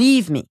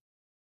 Believe me.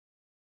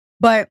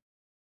 But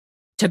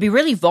to be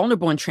really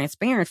vulnerable and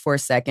transparent for a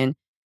second,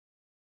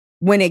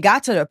 when it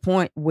got to the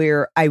point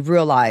where I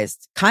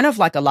realized, kind of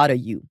like a lot of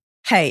you,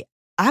 hey,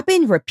 I've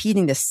been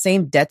repeating the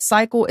same debt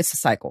cycle. It's a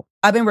cycle.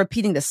 I've been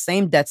repeating the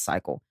same debt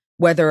cycle,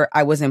 whether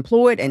I was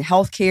employed in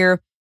healthcare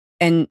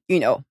and,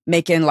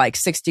 making like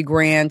 60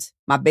 grand,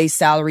 my base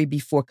salary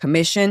before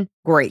commission.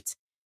 Great.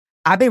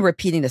 I've been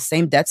repeating the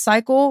same debt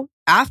cycle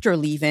after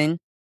leaving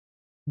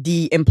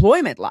the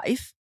employment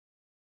life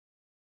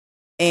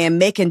and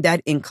making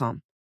that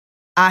income.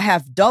 I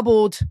have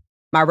doubled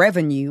my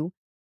revenue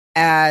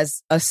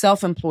as a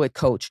self-employed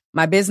coach.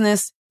 My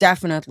business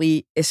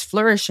definitely is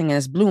flourishing and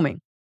is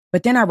blooming.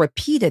 But then I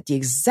repeated the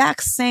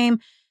exact same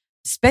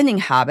spending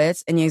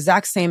habits and the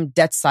exact same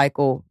debt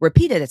cycle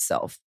repeated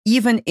itself,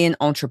 even in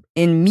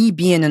me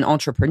being an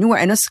entrepreneur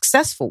and a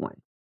successful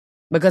one,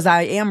 because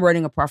I am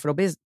running a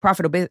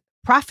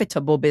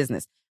profitable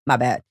business. My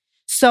bad.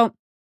 So,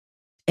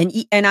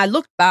 and I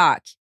look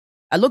back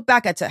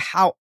at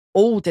how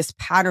old this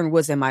pattern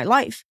was in my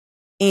life.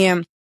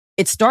 And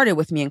it started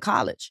with me in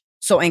college.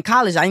 So in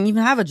college, I didn't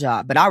even have a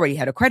job, but I already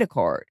had a credit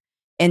card.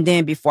 And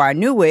then before I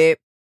knew it,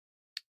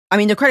 I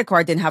mean, the credit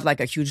card didn't have like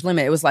a huge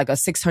limit. It was like a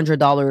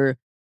 $600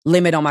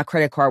 limit on my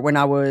credit card when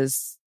I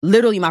was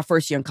literally my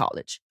first year in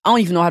college. I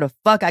don't even know how the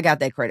fuck I got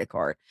that credit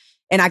card.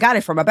 And I got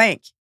it from a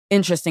bank,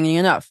 interestingly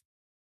enough.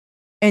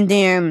 And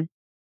then,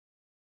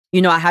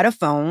 I had a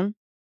phone.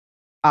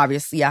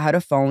 Obviously, I had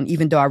a phone,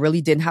 even though I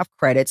really didn't have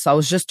credit. So I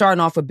was just starting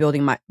off with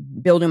building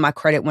my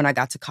credit when I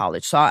got to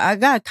college. So I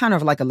got kind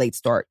of like a late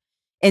start.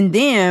 And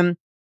then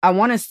I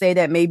want to say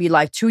that maybe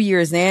like 2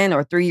 years in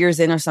or 3 years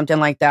in or something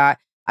like that,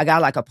 I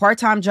got like a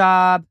part-time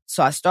job.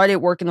 So I started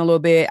working a little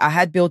bit. I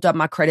had built up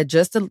my credit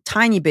just a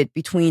tiny bit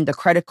between the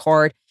credit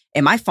card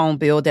and my phone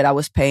bill that I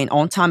was paying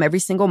on time every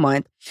single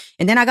month.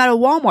 And then I got a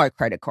Walmart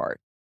credit card.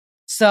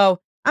 So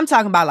I'm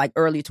talking about like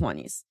early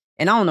 20s.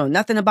 And I don't know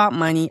nothing about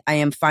money. I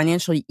am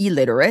financially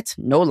illiterate,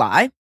 no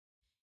lie.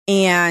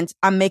 And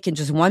I'm making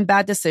just one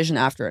bad decision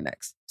after the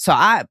next. So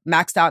I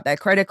maxed out that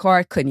credit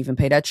card, couldn't even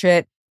pay that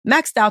shit.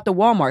 Maxed out the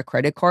Walmart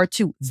credit card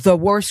too, the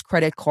worst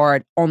credit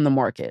card on the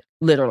market,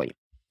 literally.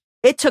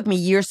 It took me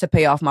years to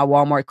pay off my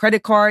Walmart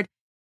credit card.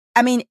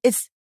 I mean,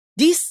 it's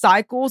these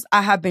cycles,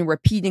 I have been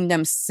repeating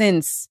them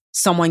since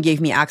someone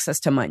gave me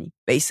access to money,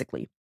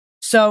 basically.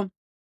 So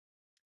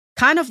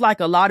kind of like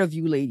a lot of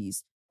you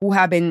ladies who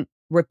have been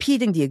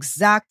repeating the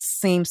exact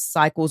same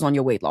cycles on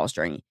your weight loss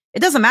journey. It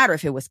doesn't matter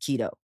if it was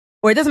keto,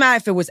 or it doesn't matter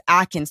if it was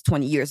Atkins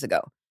 20 years ago.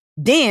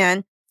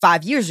 Then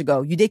 5 years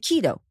ago, you did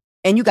keto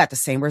and you got the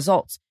same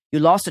results. You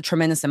lost a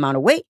tremendous amount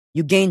of weight.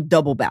 You gained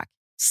double back.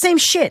 Same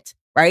shit,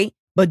 right?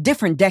 But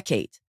different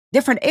decade,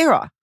 different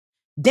era.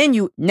 Then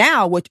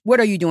what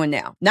are you doing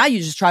now? Now you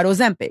just try to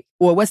Ozempic,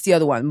 or what's the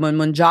other one?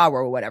 Mounjaro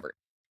or whatever.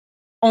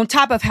 On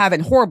top of having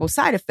horrible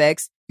side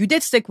effects, you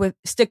did stick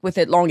with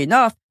it long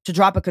enough to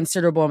drop a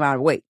considerable amount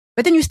of weight.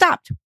 But then you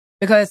stopped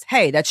because,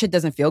 hey, that shit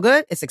doesn't feel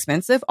good. It's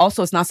expensive.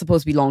 Also, it's not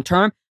supposed to be long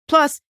term.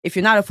 Plus, if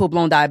you're not a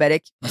full-blown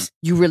diabetic,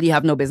 you really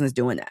have no business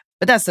doing that.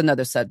 But that's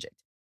another subject.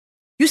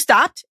 You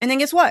stopped, and then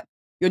guess what?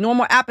 Your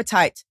normal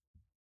appetite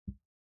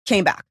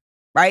came back,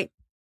 right?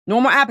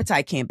 Normal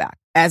appetite came back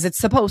as it's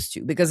supposed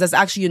to, because that's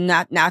actually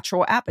your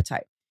natural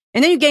appetite.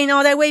 And then you gain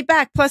all that weight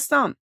back plus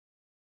some.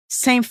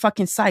 Same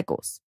fucking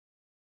cycles.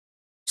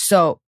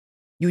 So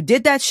you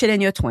did that shit in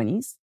your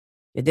 20s.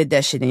 You did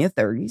that shit in your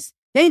 30s.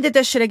 Then you did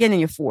that shit again in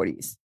your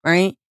 40s,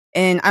 right?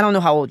 And I don't know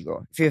how old you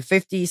are. If you're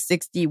 50,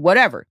 60,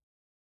 whatever.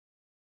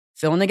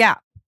 Fill in the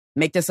gap.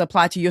 Make this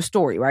apply to your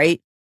story,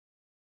 right?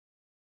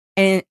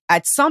 And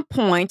at some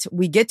point,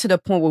 we get to the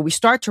point where we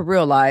start to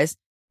realize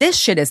this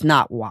shit is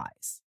not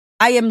wise.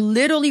 I am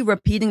literally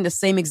repeating the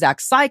same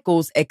exact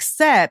cycles,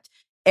 except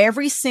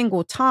every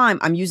single time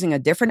I'm using a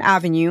different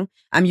avenue,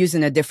 I'm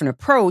using a different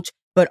approach,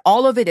 but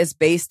all of it is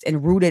based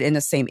and rooted in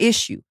the same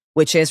issue,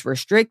 which is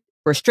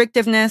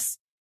restrictiveness,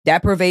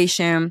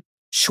 deprivation,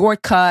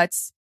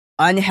 shortcuts,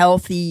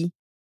 unhealthy,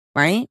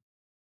 right?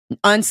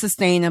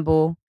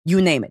 Unsustainable,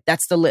 you name it.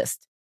 That's the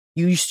list.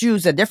 You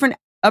choose a different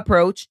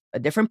approach, a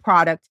different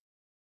product,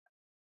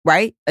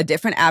 right? A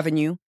different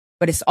avenue,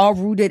 but it's all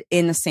rooted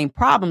in the same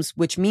problems,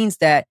 which means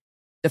that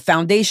the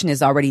foundation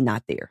is already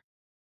not there.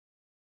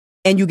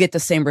 And you get the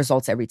same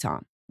results every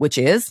time, which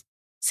is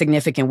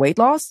significant weight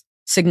loss,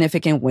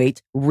 significant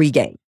weight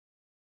regain,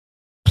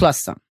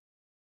 plus some.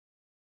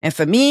 And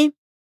for me,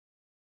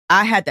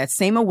 I had that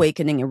same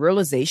awakening and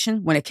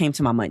realization when it came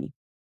to my money.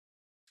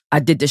 I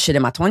did this shit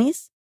in my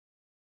 20s,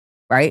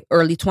 right?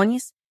 Early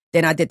 20s.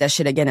 Then I did that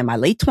shit again in my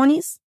late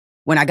 20s.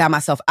 When I got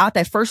myself out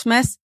that first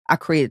mess, I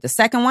created the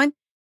second one.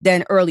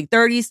 Then early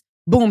 30s,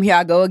 boom, here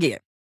I go again.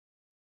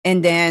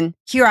 And then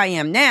here I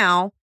am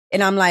now.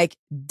 And I'm like,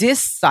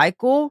 this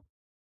cycle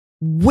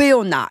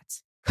will not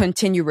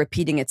continue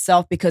repeating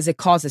itself because it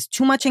causes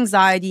too much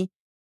anxiety.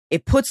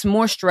 It puts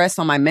more stress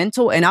on my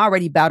mental, and I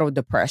already battled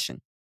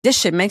depression. This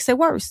shit makes it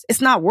worse.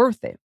 It's not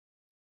worth it.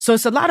 So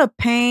it's a lot of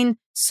pain,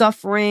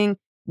 suffering,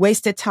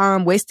 wasted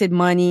time, wasted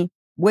money,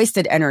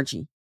 wasted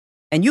energy.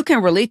 And you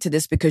can relate to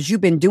this because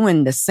you've been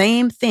doing the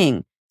same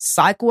thing,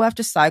 cycle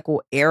after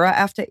cycle, era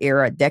after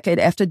era, decade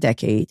after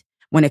decade,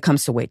 when it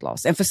comes to weight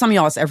loss. And for some of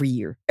y'all, it's every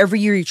year. Every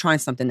year you're trying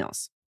something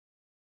else.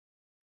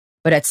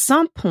 But at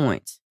some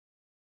point,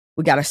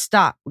 we got to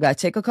stop. We got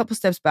to take a couple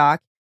steps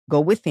back, go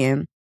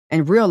within,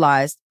 and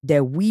realize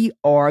that we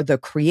are the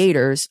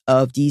creators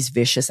of these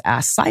vicious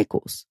ass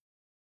cycles.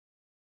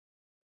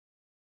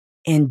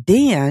 And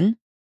then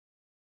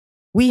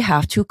we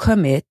have to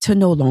commit to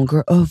no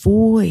longer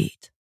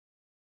avoid.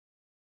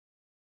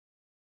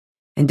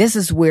 And this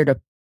is where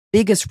the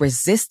biggest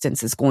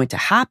resistance is going to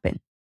happen,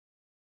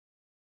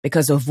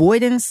 because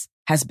avoidance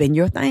has been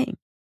your thing.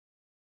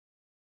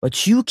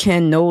 But you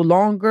can no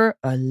longer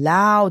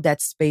allow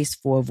that space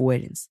for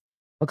avoidance.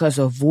 because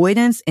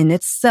avoidance in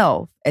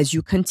itself, as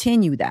you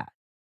continue that,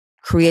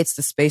 creates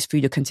the space for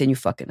you to continue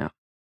fucking up.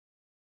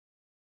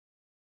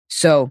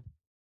 So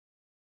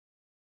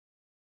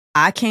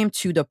I came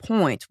to the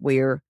point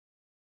where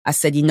I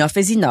said, enough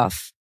is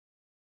enough.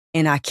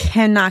 And I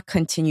cannot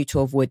continue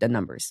to avoid the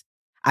numbers.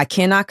 I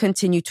cannot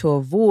continue to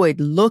avoid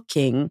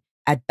looking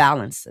at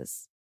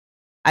balances.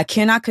 I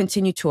cannot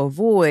continue to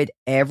avoid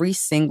every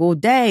single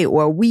day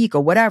or week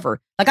or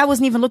whatever. Like I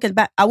wasn't even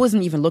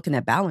looking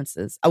at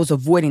balances. I was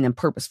avoiding them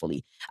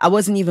purposefully. I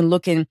wasn't even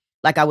looking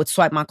like I would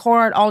swipe my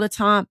card all the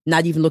time,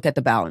 not even look at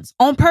the balance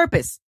on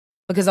purpose.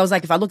 Because I was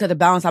like, if I look at the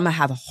balance, I'm going to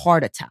have a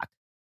heart attack.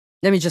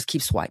 Let me just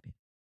keep swiping.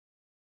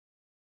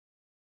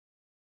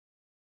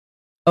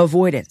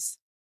 Avoidance.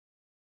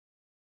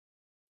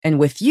 And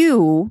with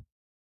you,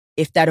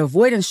 if that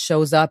avoidance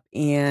shows up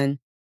and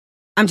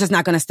I'm just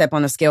not going to step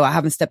on the scale. I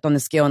haven't stepped on the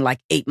scale in like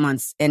 8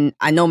 months. And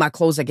I know my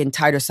clothes are getting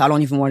tighter, so I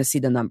don't even want to see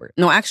the number.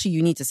 No, actually,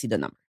 you need to see the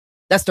number.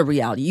 That's the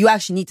reality. You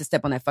actually need to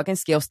step on that fucking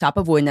scale. Stop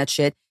avoiding that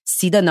shit.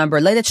 See the number.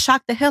 Let it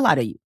shock the hell out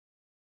of you.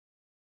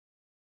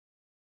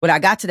 When I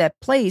got to that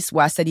place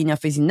where I said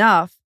enough is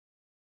enough,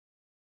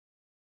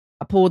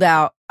 I pulled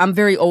out, I'm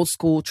very old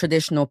school,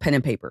 traditional pen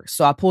and paper.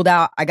 So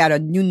I got a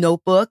new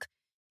notebook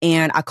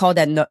and I called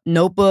that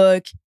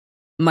notebook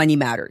Money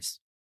Matters.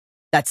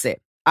 That's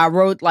it. I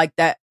wrote like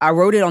that. I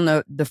wrote it on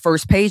the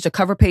first page, the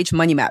cover page,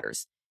 Money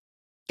Matters.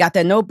 Got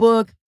that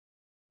notebook.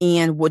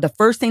 And the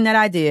first thing that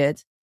I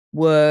did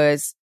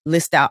was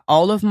list out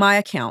all of my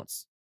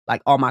accounts,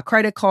 like all my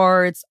credit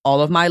cards,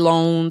 all of my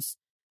loans,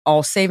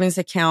 all savings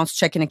accounts,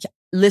 checking accounts,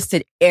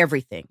 listed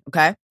everything.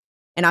 Okay.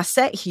 And I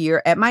sat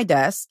here at my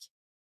desk,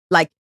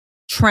 like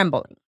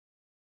trembling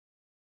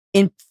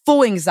in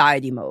full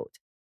anxiety mode.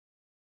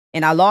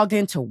 And I logged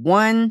into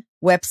one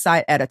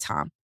website at a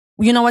time.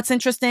 You know what's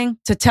interesting?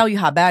 To tell you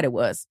how bad it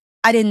was,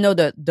 I didn't know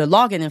the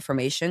login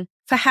information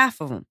for half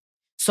of them.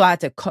 So I had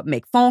to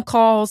make phone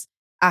calls.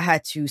 I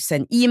had to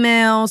send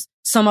emails.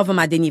 Some of them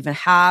I didn't even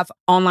have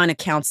online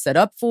accounts set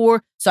up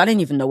for. So I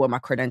didn't even know what my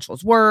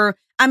credentials were.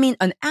 I mean,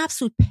 an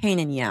absolute pain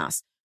in the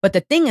ass. But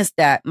the thing is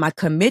that my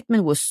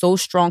commitment was so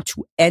strong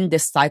to end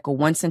this cycle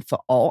once and for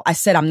all. I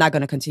said, I'm not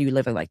going to continue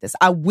living like this.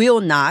 I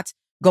will not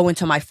go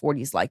into my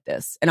 40s like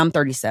this. And I'm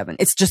 37.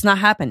 It's just not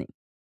happening.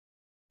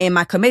 And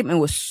my commitment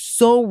was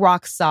so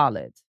rock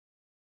solid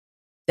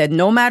that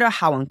no matter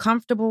how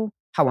uncomfortable,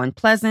 how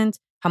unpleasant,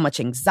 how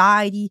much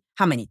anxiety,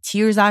 how many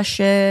tears I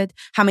shed,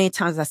 how many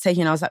times I said,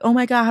 I was like, oh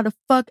my God, how the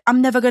fuck?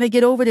 I'm never going to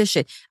get over this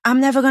shit.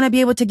 I'm never going to be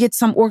able to get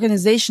some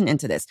organization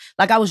into this.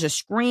 Like I was just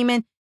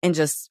screaming and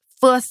just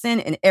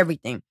fussing and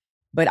everything.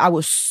 But I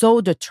was so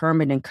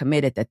determined and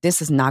committed that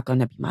this is not going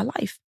to be my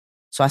life.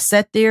 So I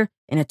sat there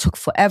and it took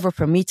forever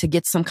for me to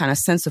get some kind of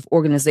sense of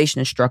organization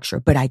and structure,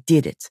 but I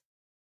did it.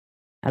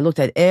 I looked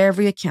at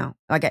every account.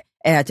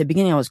 At the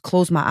beginning, I was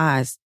closed my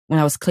eyes when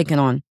I was clicking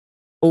on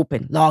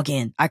open, log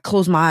in. I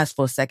closed my eyes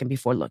for a second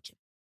before looking.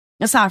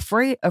 That's how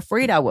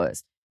afraid I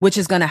was, which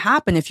is going to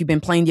happen if you've been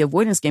playing the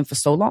avoidance game for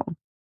so long.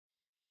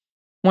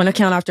 One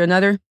account after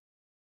another,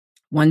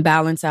 one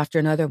balance after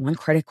another, one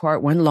credit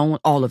card, one loan,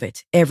 all of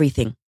it,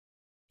 everything.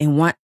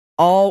 And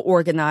all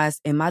organized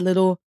in my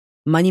little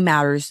Money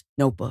Matters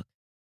notebook.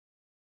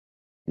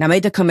 And I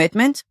made the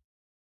commitment.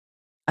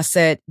 I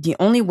said, the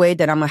only way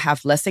that I'm going to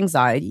have less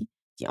anxiety,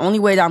 the only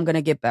way that I'm going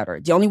to get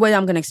better, the only way that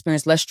I'm going to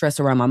experience less stress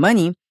around my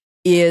money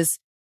is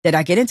that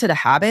I get into the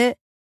habit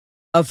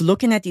of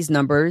looking at these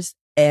numbers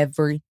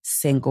every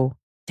single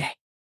day.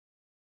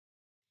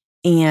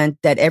 And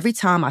that every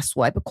time I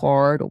swipe a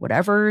card or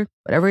whatever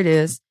it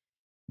is,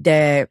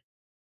 that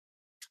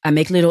I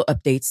make little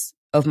updates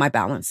of my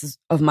balances,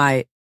 of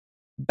my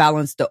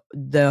balance,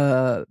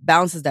 the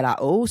balances that I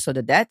owe, so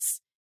the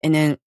debts, and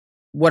then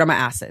what are my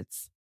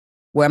assets?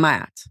 Where am I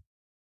at?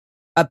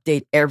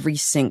 Update every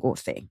single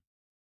thing.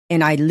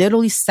 And I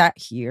literally sat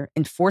here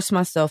and forced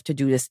myself to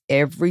do this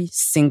every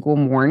single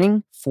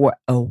morning for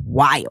a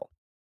while.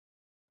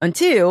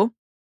 Until,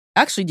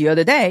 actually the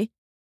other day,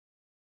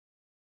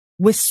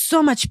 with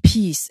so much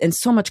peace and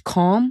so much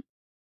calm,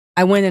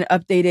 I went and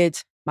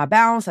updated my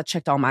balance. I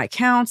checked all my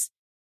accounts.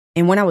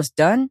 And when I was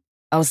done,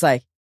 I was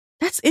like,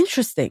 that's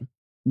interesting.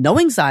 No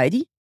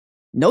anxiety,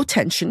 no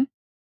tension,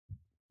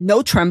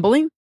 no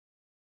trembling,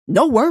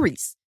 no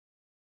worries.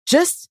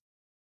 Just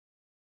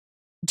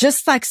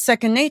like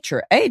second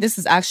nature. Hey, this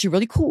is actually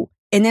really cool.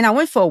 And then I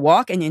went for a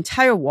walk, and the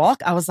entire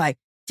walk, I was like,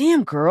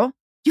 damn, girl,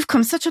 you've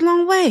come such a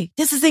long way.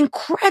 This is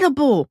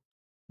incredible.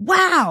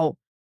 Wow.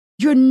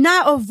 You're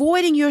not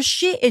avoiding your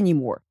shit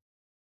anymore.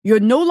 You're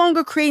no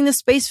longer creating the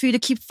space for you to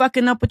keep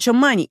fucking up with your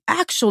money.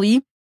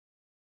 Actually,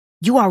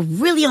 you are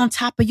really on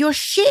top of your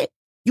shit.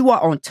 You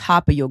are on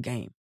top of your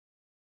game.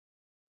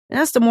 And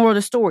that's the moral of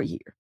the story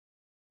here.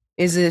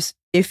 Is this,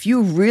 if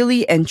you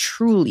really and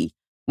truly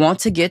want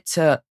to get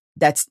to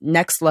that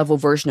next level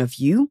version of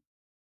you,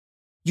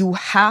 you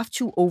have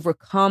to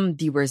overcome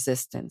the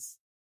resistance.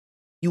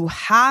 You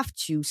have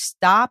to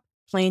stop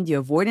playing the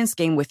avoidance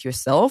game with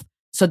yourself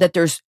so that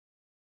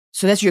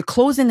you're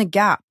closing the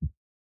gap.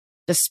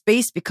 The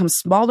space becomes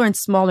smaller and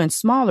smaller and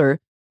smaller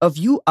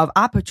of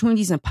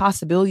opportunities and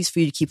possibilities for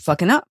you to keep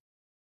fucking up.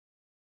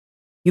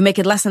 You make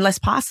it less and less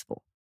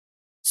possible.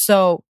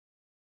 So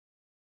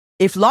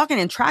if logging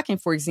and tracking,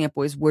 for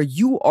example, is where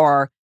you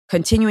are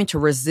continuing to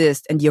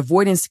resist and the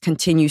avoidance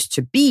continues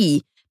to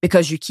be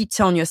because you keep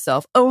telling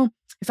yourself, oh,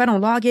 if I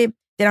don't log it,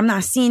 then I'm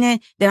not seeing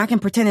it, then I can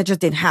pretend it just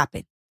didn't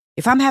happen.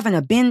 If I'm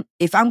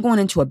going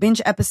into a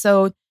binge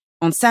episode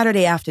on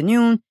Saturday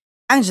afternoon,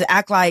 I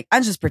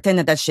just pretend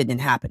that shit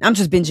didn't happen. I'm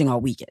just binging all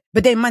weekend.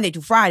 But then Monday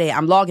to Friday,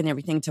 I'm logging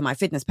everything to my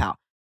fitness pal.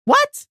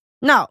 What?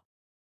 No.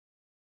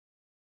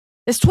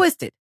 It's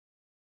twisted.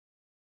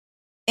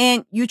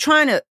 And you're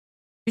trying to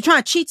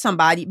cheat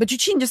somebody, but you're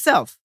cheating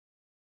yourself.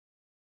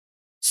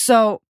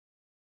 So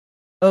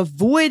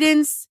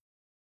avoidance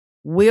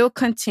will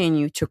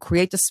continue to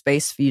create the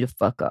space for you to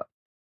fuck up.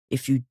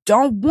 If you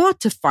don't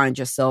want to find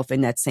yourself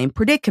in that same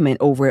predicament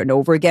over and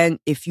over again,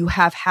 if you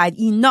have had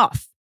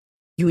enough,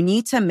 you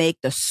need to make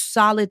the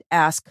solid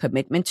ass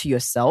commitment to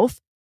yourself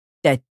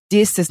that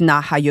this is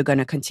not how you're going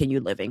to continue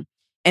living.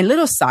 And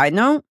little side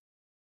note,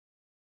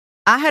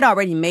 I had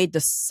already made the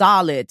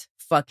solid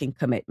fucking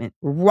commitment,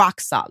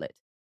 rock solid.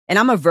 And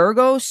I'm a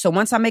Virgo, so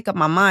once I make up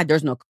my mind,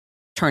 there's no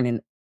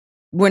turning.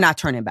 We're not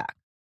turning back.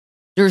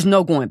 There's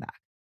no going back.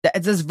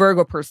 That's this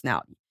Virgo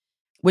personality,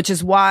 which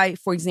is why,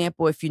 for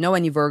example, if you know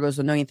any Virgos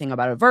or know anything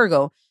about a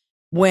Virgo,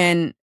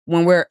 when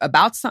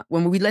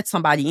we let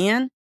somebody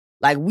in,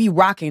 like we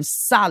rocking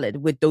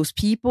solid with those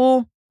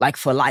people, like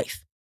for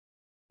life.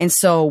 And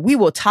so we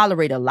will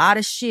tolerate a lot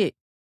of shit.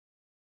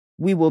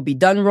 We will be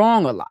done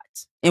wrong a lot.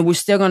 And we're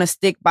still going to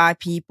stick by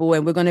people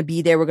and we're going to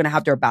be there. We're going to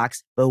have their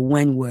backs. But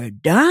when we're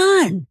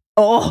done,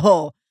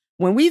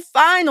 when we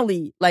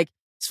finally, like,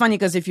 it's funny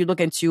because if you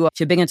look into, if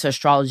you're big into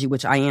astrology,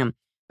 which I am,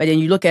 but then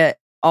you look at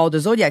all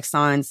the zodiac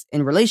signs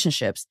in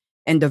relationships,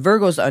 and the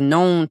Virgos are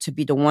known to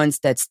be the ones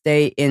that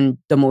stay in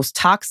the most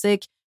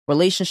toxic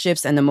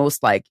relationships and the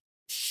most like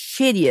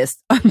shittiest,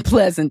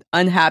 unpleasant,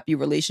 unhappy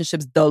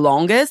relationships the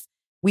longest.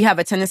 We have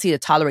a tendency to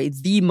tolerate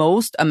the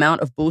most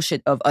amount of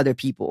bullshit of other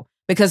people.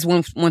 Because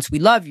once we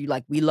love you,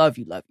 like we love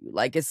you.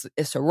 Like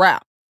it's a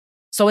wrap.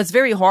 So it's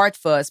very hard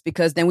for us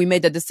because then we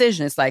made the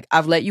decision. It's like,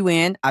 I've let you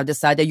in. I've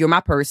decided you're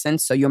my person.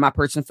 So you're my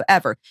person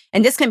forever.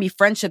 And this can be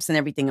friendships and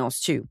everything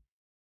else too.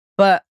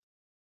 But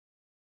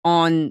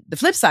on the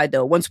flip side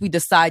though, once we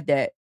decide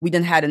that we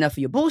done had enough of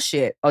your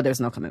bullshit,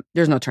 there's no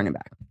turning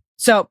back.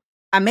 So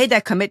I made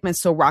that commitment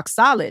so rock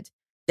solid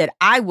that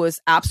I was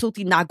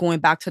absolutely not going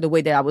back to the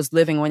way that I was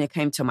living when it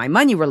came to my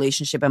money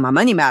relationship and my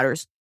money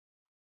matters.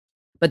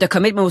 But the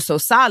commitment was so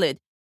solid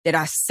that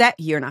I sat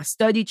here and I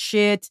studied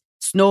shit,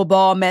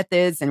 snowball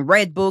methods and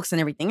read books and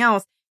everything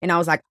else. And I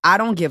was like, I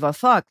don't give a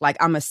fuck. Like,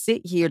 I'm going to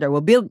sit here. There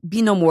will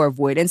be no more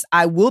avoidance.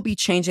 I will be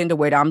changing the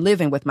way that I'm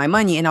living with my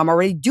money. And I'm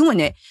already doing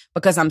it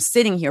because I'm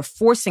sitting here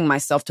forcing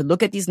myself to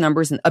look at these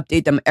numbers and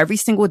update them every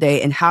single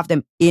day and have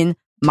them in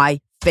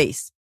my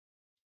face.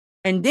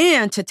 And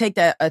then to take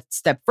that a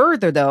step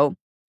further, though,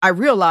 I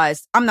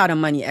realized I'm not a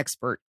money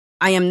expert.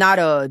 I am not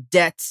a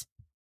debt,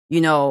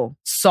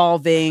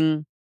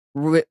 solving,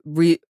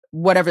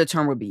 whatever the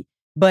term would be.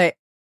 But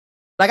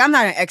like, I'm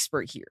not an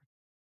expert here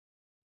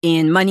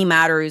in money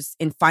matters,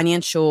 in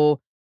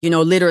financial,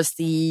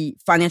 literacy,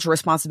 financial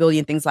responsibility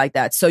and things like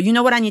that. So you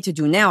know what I need to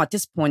do now at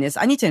this point is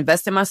I need to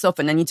invest in myself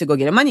and I need to go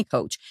get a money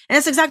coach. And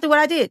that's exactly what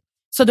I did.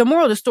 So the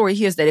moral of the story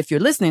here is that if you're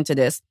listening to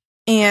this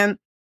and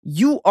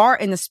you are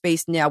in a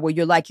space now where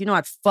you're like, you know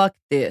what, fuck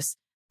this.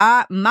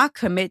 My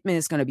commitment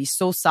is going to be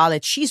so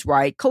solid. She's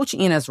right. Coach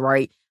Ina's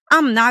right.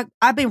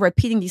 I've been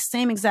repeating these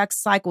same exact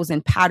cycles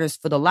and patterns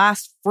for the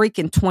last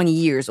freaking 20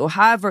 years or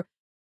however,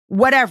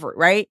 whatever,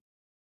 right?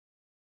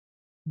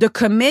 The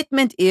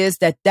commitment is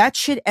that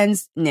shit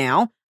ends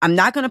now. I'm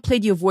not going to play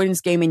the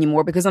avoidance game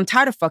anymore because I'm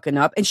tired of fucking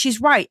up. And she's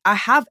right. I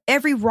have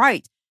every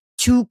right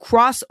to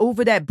cross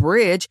over that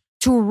bridge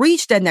to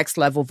reach that next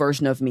level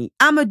version of me.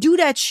 I'm going to do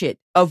that shit.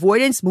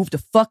 Avoidance, move the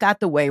fuck out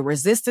the way.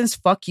 Resistance,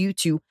 fuck you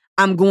too.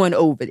 I'm going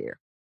over there.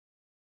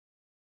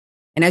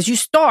 And as you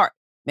start,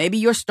 maybe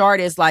your start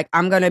is like,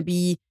 I'm going to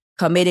be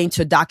committing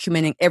to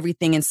documenting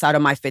everything inside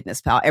of my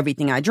fitness pal,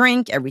 everything I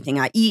drink, everything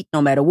I eat,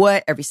 no matter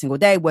what, every single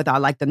day, whether I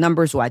like the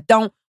numbers or I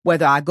don't,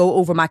 whether I go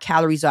over my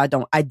calories or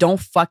I don't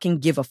fucking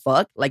give a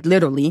fuck. Like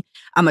literally,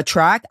 I'm a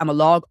track, I'm a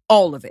log,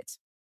 all of it,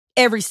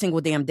 every single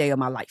damn day of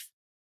my life.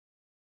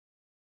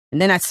 And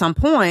then at some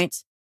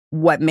point,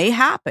 what may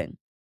happen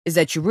is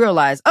that you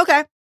realize,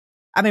 okay,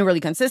 I've been really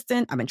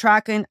consistent. I've been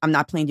tracking. I'm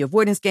not playing the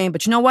avoidance game.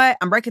 But you know what?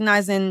 I'm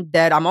recognizing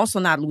that I'm also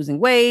not losing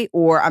weight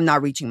or I'm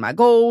not reaching my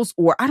goals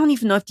or I don't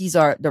even know if these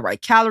are the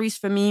right calories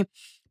for me.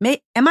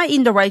 Am I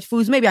eating the right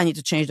foods? Maybe I need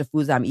to change the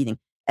foods I'm eating.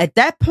 At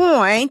that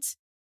point,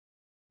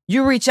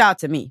 you reach out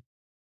to me.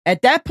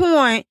 At that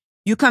point,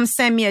 you come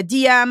send me a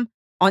DM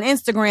on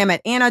Instagram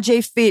at Anna J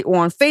Fit or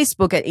on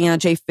Facebook at Anna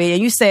J Fit.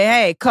 And you say,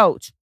 hey,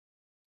 coach,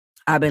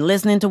 I've been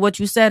listening to what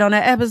you said on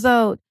that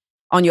episode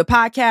on your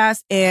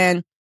podcast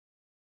and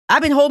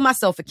I've been holding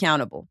myself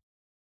accountable.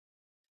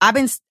 I'm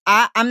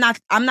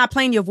not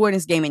playing the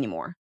avoidance game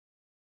anymore.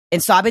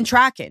 And so I've been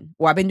tracking,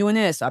 or I've been doing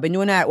this, or I've been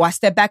doing that, or I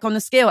step back on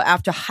the scale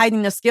after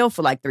hiding the scale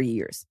for like 3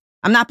 years.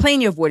 I'm not playing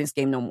the avoidance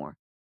game no more.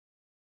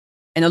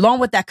 And along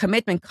with that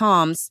commitment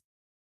comes,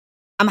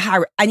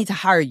 I need to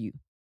hire you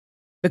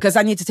because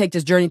I need to take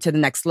this journey to the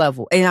next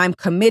level. And I'm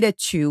committed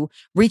to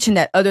reaching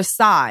that other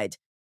side.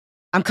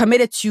 I'm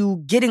committed to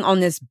getting on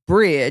this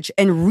bridge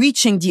and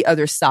reaching the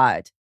other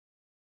side.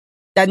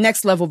 That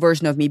next level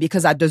version of me,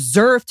 because I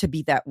deserve to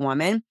be that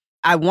woman.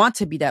 I want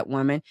to be that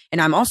woman.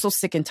 And I'm also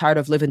sick and tired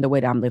of living the way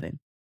that I'm living.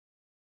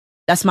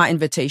 That's my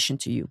invitation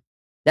to you.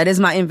 That is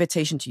my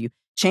invitation to you.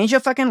 Change your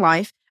fucking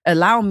life.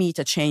 Allow me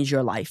to change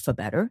your life for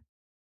better.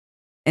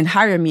 And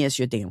hire me as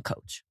your damn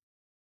coach.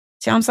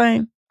 See what I'm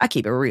saying? I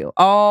keep it real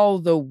all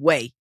the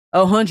way,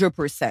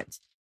 100%.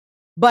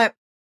 But,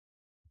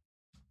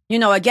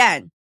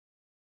 again,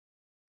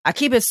 I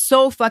keep it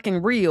so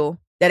fucking real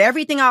that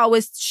everything I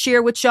always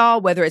share with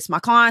y'all, whether it's my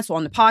clients or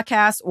on the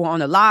podcast or on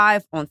the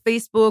live on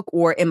Facebook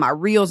or in my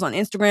reels on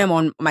Instagram,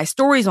 on my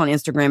stories on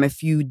Instagram,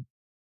 if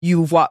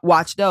you've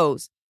watched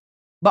those.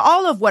 But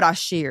all of what I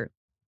share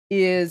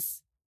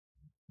is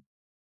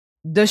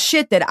the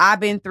shit that I've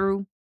been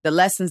through, the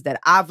lessons that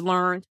I've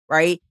learned,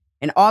 right?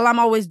 And all I'm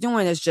always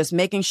doing is just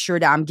making sure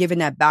that I'm giving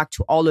that back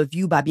to all of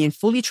you by being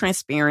fully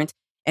transparent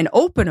and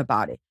open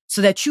about it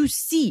so that you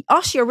see,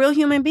 oh, she a real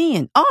human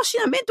being. Oh, she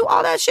done been through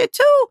all that shit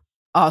too.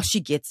 Oh, she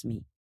gets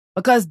me.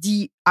 Because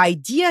the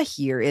idea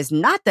here is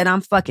not that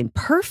I'm fucking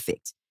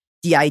perfect.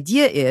 The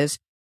idea is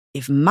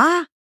if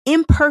my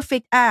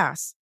imperfect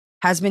ass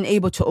has been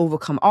able to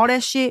overcome all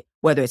that shit,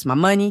 whether it's my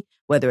money,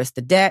 whether it's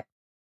the debt,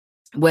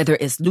 whether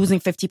it's losing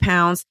 50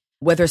 pounds,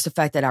 whether it's the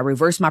fact that I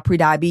reversed my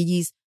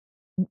prediabetes,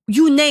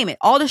 you name it,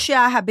 all the shit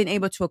I have been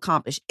able to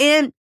accomplish.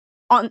 And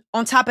on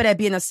top of that,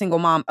 being a single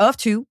mom of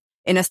 2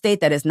 in a state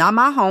that is not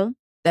my home,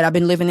 that I've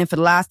been living in for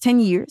the last 10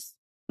 years.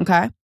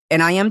 Okay.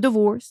 And I am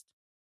divorced.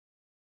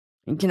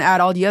 You can add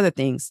all the other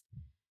things.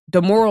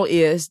 The moral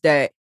is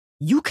that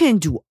you can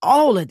do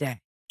all of that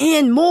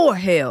and more,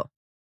 hell.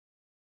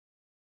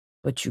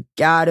 But you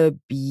gotta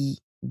be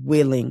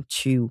willing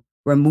to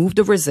remove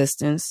the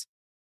resistance,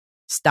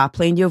 stop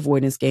playing the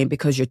avoidance game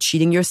because you're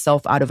cheating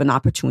yourself out of an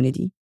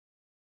opportunity,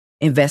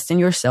 invest in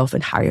yourself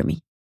and hire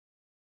me.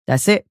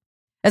 That's it.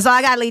 That's all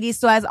I got, ladies.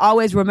 So as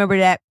always, remember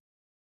that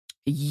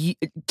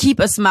keep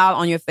a smile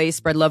on your face,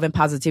 spread love and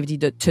positivity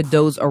to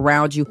those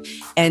around you.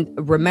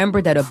 And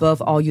remember that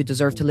above all, you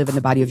deserve to live in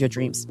the body of your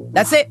dreams.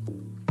 That's it.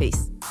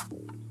 Peace.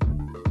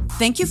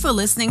 Thank you for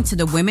listening to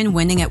the Women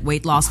Winning at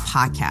Weight Loss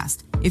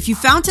podcast. If you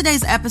found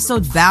today's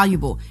episode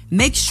valuable,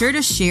 make sure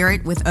to share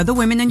it with other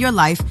women in your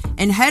life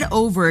and head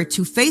over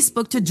to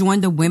Facebook to join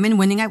the Women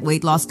Winning at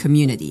Weight Loss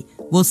community.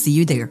 We'll see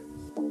you there.